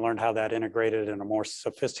system, you learned how that integrated in a more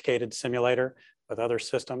sophisticated simulator with other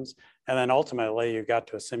systems. And then ultimately you got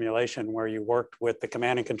to a simulation where you worked with the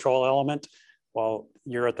command and control element while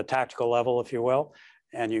you're at the tactical level, if you will,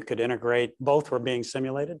 and you could integrate, both were being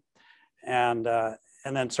simulated. And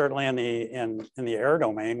then certainly in the air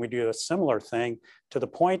domain, we do a similar thing to the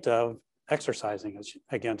point of exercising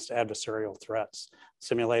against adversarial threats,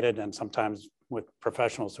 simulated and sometimes with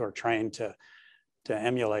professionals who are trained to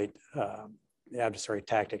emulate the adversary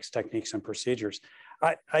tactics, techniques, and procedures.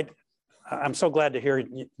 I'm so glad to hear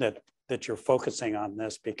that you're focusing on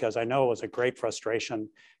this, because I know it was a great frustration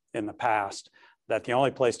in the past that the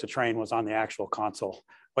only place to train was on the actual console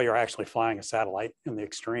while you're actually flying a satellite in the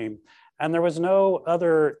extreme. And there was no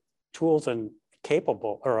other tools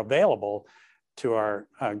capable or available to our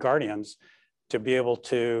guardians to be able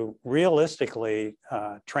to realistically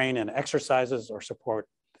train in exercises or support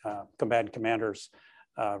combatant commanders,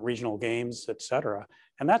 regional games, et cetera.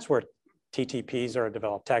 And that's where TTPs are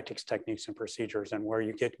developed, tactics, techniques, and procedures, and where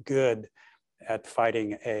you get good at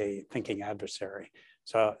fighting a thinking adversary.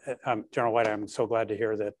 So General White, I'm so glad to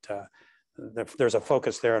hear that there's a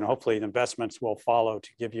focus there, and hopefully the investments will follow to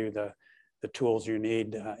give you the tools you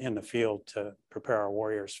need in the field to prepare our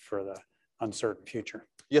warriors for the uncertain future.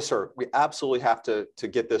 Yes, sir. We absolutely have to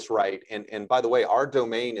get this right. And by the way, our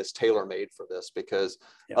domain is tailor-made for this, because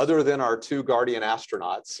yes, other than our 2 Guardian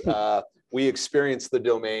astronauts, we experience the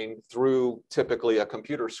domain through typically a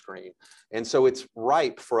computer screen. And so it's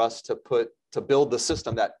ripe for us to build the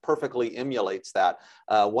system that perfectly emulates that.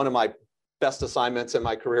 One of my best assignments in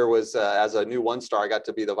my career was as a new 1-star, I got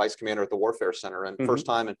to be the vice commander at the Warfare Center. And first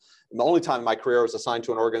time, and the only time in my career I was assigned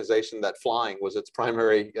to an organization that flying was its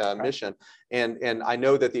primary mission. And I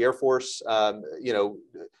know that the Air Force,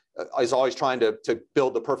 is always trying to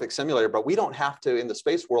build the perfect simulator, but we don't have to, in the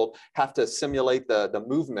space world, have to simulate the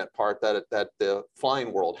movement part that the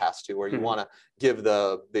flying world has to, where you want to give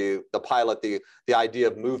the pilot the idea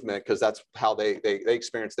of movement, because that's how they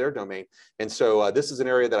experience their domain. And so this is an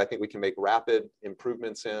area that I think we can make rapid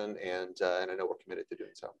improvements in, and I know we're committed to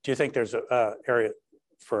doing so. Do you think there's an area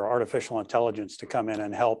for artificial intelligence to come in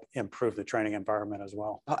and help improve the training environment as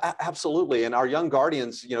well? Absolutely. And our young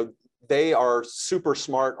Guardians, they are super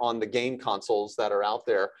smart on the game consoles that are out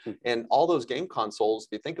there. And all those game consoles,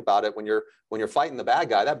 if you think about it, when you're fighting the bad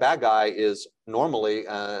guy, that bad guy is normally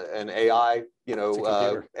an AI,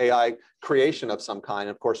 AI creation of some kind.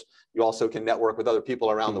 And of course, you also can network with other people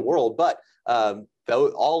around the world, but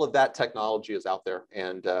all of that technology is out there,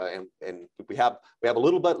 and we have a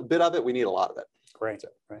little bit of it. We need a lot of it. Great,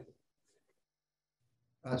 right.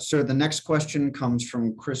 Sir, the next question comes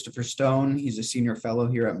from Christopher Stone. He's a senior fellow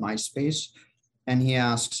here at MySpace. And he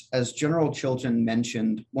asks, as General Chilton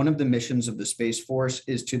mentioned, one of the missions of the Space Force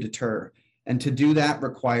is to deter, and to do that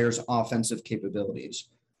requires offensive capabilities.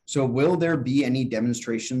 So will there be any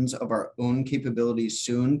demonstrations of our own capabilities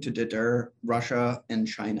soon to deter Russia and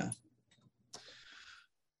China?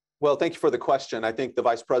 Well, thank you for the question. I think the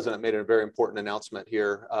Vice President made a very important announcement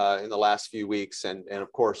here in the last few weeks. And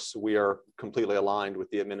of course, we are completely aligned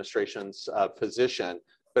with the administration's position.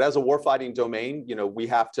 But as a warfighting domain, we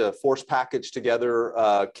have to force package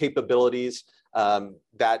together capabilities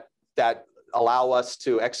that allow us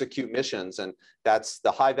to execute missions. And that's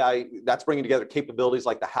the high value, that's bringing together capabilities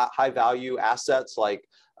like the high value assets like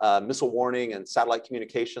missile warning and satellite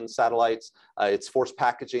communications satellites. It's force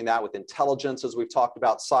packaging that with intelligence, as we've talked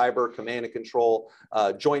about, cyber, command and control,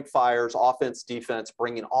 joint fires, offense, defense,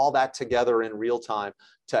 bringing all that together in real time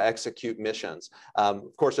to execute missions.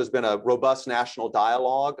 Of course, there's been a robust national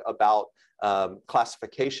dialogue about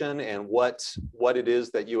classification and what it is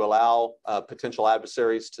that you allow potential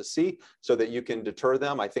adversaries to see so that you can deter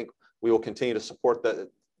them. I think we will continue to support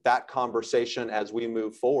that conversation as we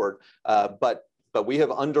move forward. But we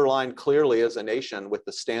have underlined clearly as a nation with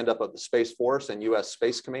the stand-up of the Space Force and U.S.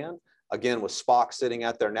 Space Command, again, with Spock sitting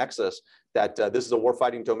at their nexus, that this is a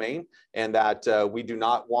warfighting domain, and that we do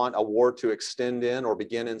not want a war to extend in or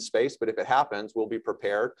begin in space. But if it happens, we'll be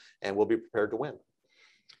prepared, and we'll be prepared to win.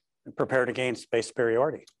 Prepare to gain space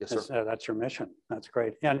superiority. Yes, sir. That's your mission. That's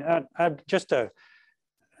great. And just to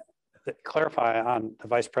clarify on the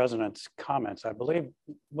Vice President's comments, I believe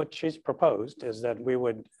what she's proposed is that we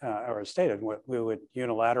would, or stated, we would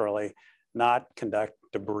unilaterally not conduct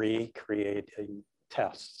debris creating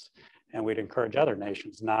tests. And we'd encourage other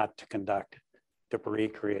nations not to conduct debris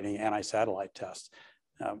creating anti-satellite tests.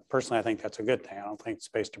 Personally, I think that's a good thing. I don't think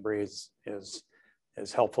space debris is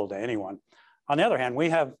helpful to anyone. On the other hand, we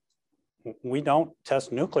have we don't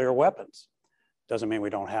test nuclear weapons. Doesn't mean we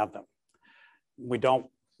don't have them.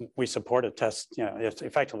 We support a test, it's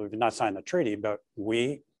effectively we've not signed the treaty, but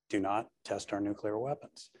we do not test our nuclear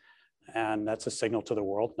weapons. And that's a signal to the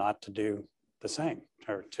world not to do the same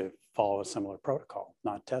or to follow a similar protocol,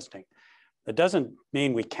 not testing. That doesn't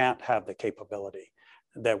mean we can't have the capability,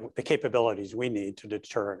 the capabilities we need to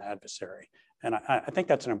deter an adversary. And I think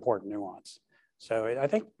that's an important nuance. So I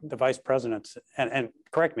think the vice president's, and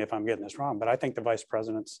correct me if I'm getting this wrong, but I think the vice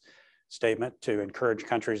president's statement to encourage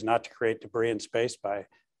countries not to create debris in space by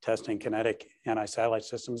testing kinetic anti-satellite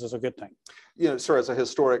systems is a good thing. Sir, as a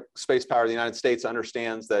historic space power, the United States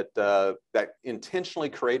understands that that intentionally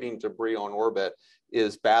creating debris on orbit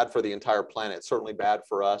is bad for the entire planet. It's certainly bad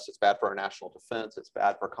for us. It's bad for our national defense. It's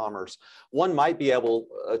bad for commerce. One might be able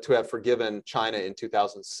to have forgiven China in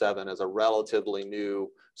 2007 as a relatively new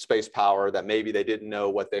space power that maybe they didn't know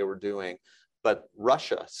what they were doing. But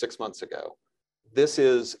Russia, 6 months ago, this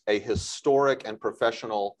is a historic and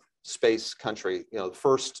professional space country. The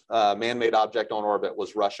first man-made object on orbit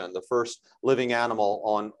was Russian. The first living animal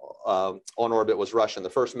on orbit was Russian. The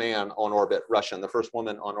first man on orbit, Russian. The first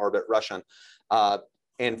woman on orbit, Russian.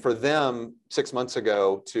 And for them 6 months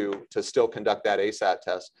ago to still conduct that ASAT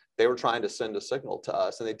test, they were trying to send a signal to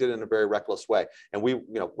us, and they did it in a very reckless way. And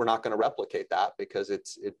we're not going to replicate that because it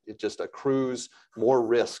just accrues more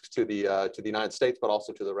risk to the United States, but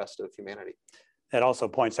also to the rest of humanity. It also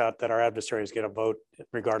points out that our adversaries get a vote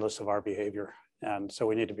regardless of our behavior. And so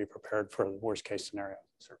we need to be prepared for the worst case scenario.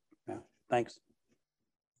 Sure. Yeah. Thanks.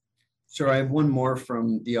 So I have one more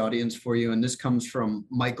from the audience for you, and this comes from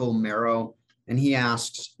Michael Merrow. And he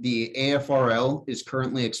asks, the AFRL is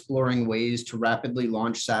currently exploring ways to rapidly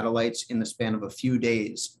launch satellites in the span of a few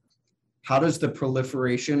days. How does the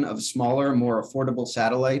proliferation of smaller, more affordable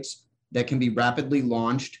satellites that can be rapidly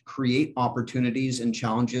launched create opportunities and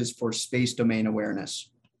challenges for space domain awareness?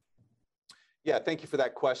 Yeah, thank you for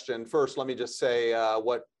that question. First, let me just say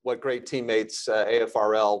what great teammates,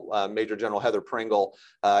 AFRL, Major General Heather Pringle.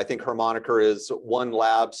 I think her moniker is one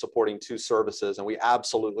lab supporting two services, and we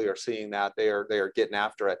absolutely are seeing that. They are getting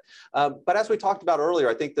after it. But as we talked about earlier,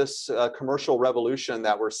 I think this commercial revolution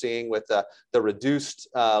that we're seeing with the reduced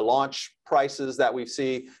launch prices that we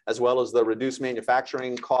see, as well as the reduced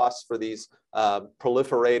manufacturing costs for these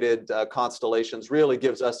proliferated constellations, really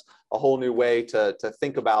gives us a whole new way to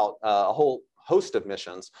think about a whole host of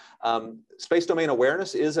missions. Space domain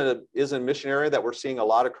awareness is a mission area that we're seeing a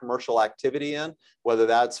lot of commercial activity in, whether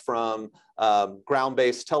that's from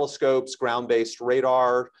ground-based telescopes, ground-based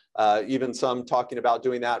radar, even some talking about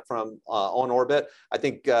doing that from on orbit. I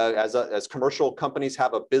think as commercial companies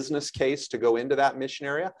have a business case to go into that mission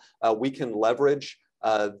area, we can leverage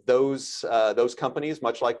those companies,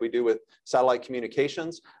 much like we do with satellite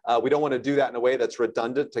communications. We don't want to do that in a way that's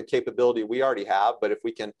redundant to capability we already have, but if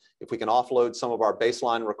we can offload some of our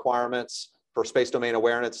baseline requirements for space domain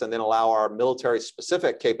awareness and then allow our military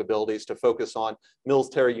specific capabilities to focus on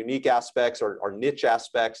military unique aspects or niche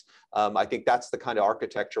aspects, I think that's the kind of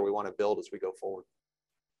architecture we want to build as we go forward.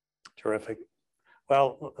 Terrific.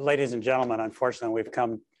 Well, ladies and gentlemen, unfortunately, we've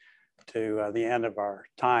come to the end of our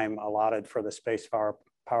time allotted for the Spacepower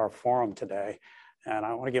Forum today. And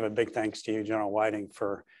I want to give a big thanks to you, General Whiting,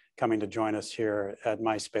 for coming to join us here at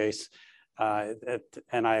MySpace.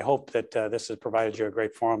 And I hope that this has provided you a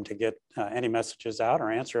great forum to get any messages out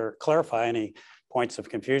or clarify any points of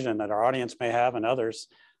confusion that our audience may have and others.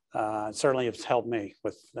 Certainly it's helped me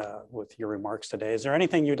with your remarks today. Is there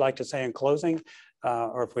anything you'd like to say in closing?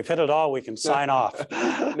 Or if we've hit it all, we can sign off.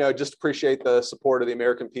 No, just appreciate the support of the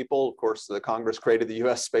American people. Of course, the Congress created the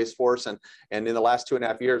U.S. Space Force, and in the last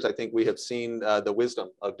 2.5 years, I think we have seen the wisdom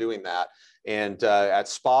of doing that. And at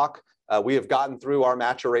SPOC, we have gotten through our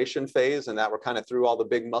maturation phase, and that we're kind of through all the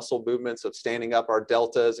big muscle movements of standing up our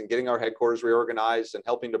deltas and getting our headquarters reorganized and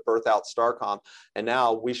helping to birth out STARCOM. And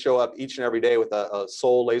now we show up each and every day with a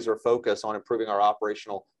sole laser focus on improving our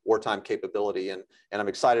operational wartime capability. And I'm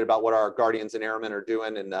excited about what our Guardians and Airmen are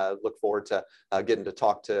doing, and look forward to getting to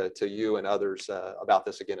talk to you and others about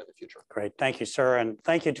this again in the future. Great. Thank you, sir. And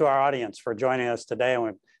thank you to our audience for joining us today.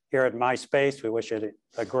 And here at MySpace, we wish you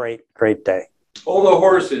a great, great day. Hold the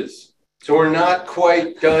horses. So we're not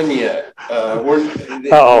quite done yet.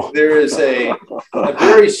 There is a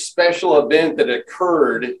very special event that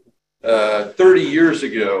occurred 30 years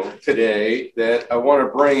ago today that I want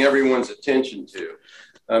to bring everyone's attention to.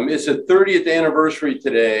 It's the 30th anniversary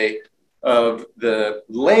today of the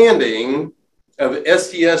landing of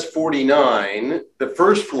STS-49, the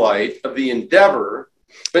first flight of the Endeavour,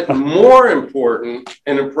 but more important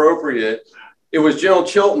and appropriate, it was General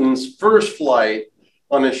Chilton's first flight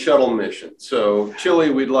on a shuttle mission. So, Chile,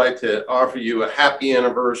 we'd like to offer you a happy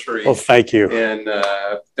anniversary. Well, thank you. And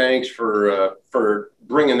thanks for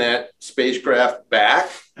bringing that spacecraft back,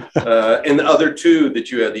 and the other two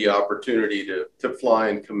that you had the opportunity to fly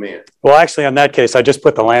in command. Well, actually, in that case, I just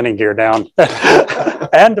put the landing gear down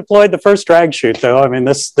and deployed the first drag chute, though. I mean,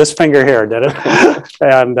 this finger here did it.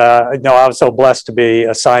 And, I was so blessed to be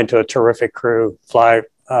assigned to a terrific crew, fly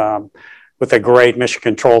with a great mission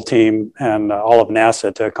control team and all of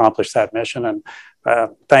NASA to accomplish that mission. And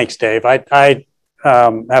thanks, Dave. I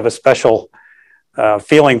have a special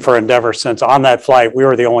feeling for Endeavour, since on that flight, we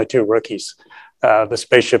were the only two rookies, the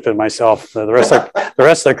spaceship and myself. The rest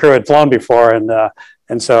of the crew had flown before.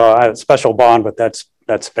 And so I have a special bond with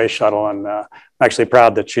that space shuttle. And I'm actually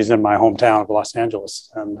proud that she's in my hometown of Los Angeles,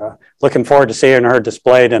 and looking forward to seeing her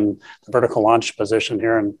displayed in the vertical launch position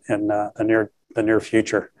here in the near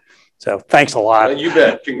future. So thanks a lot. You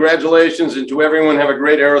bet. Congratulations, and to everyone, have a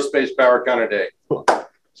great aerospace power kind of day.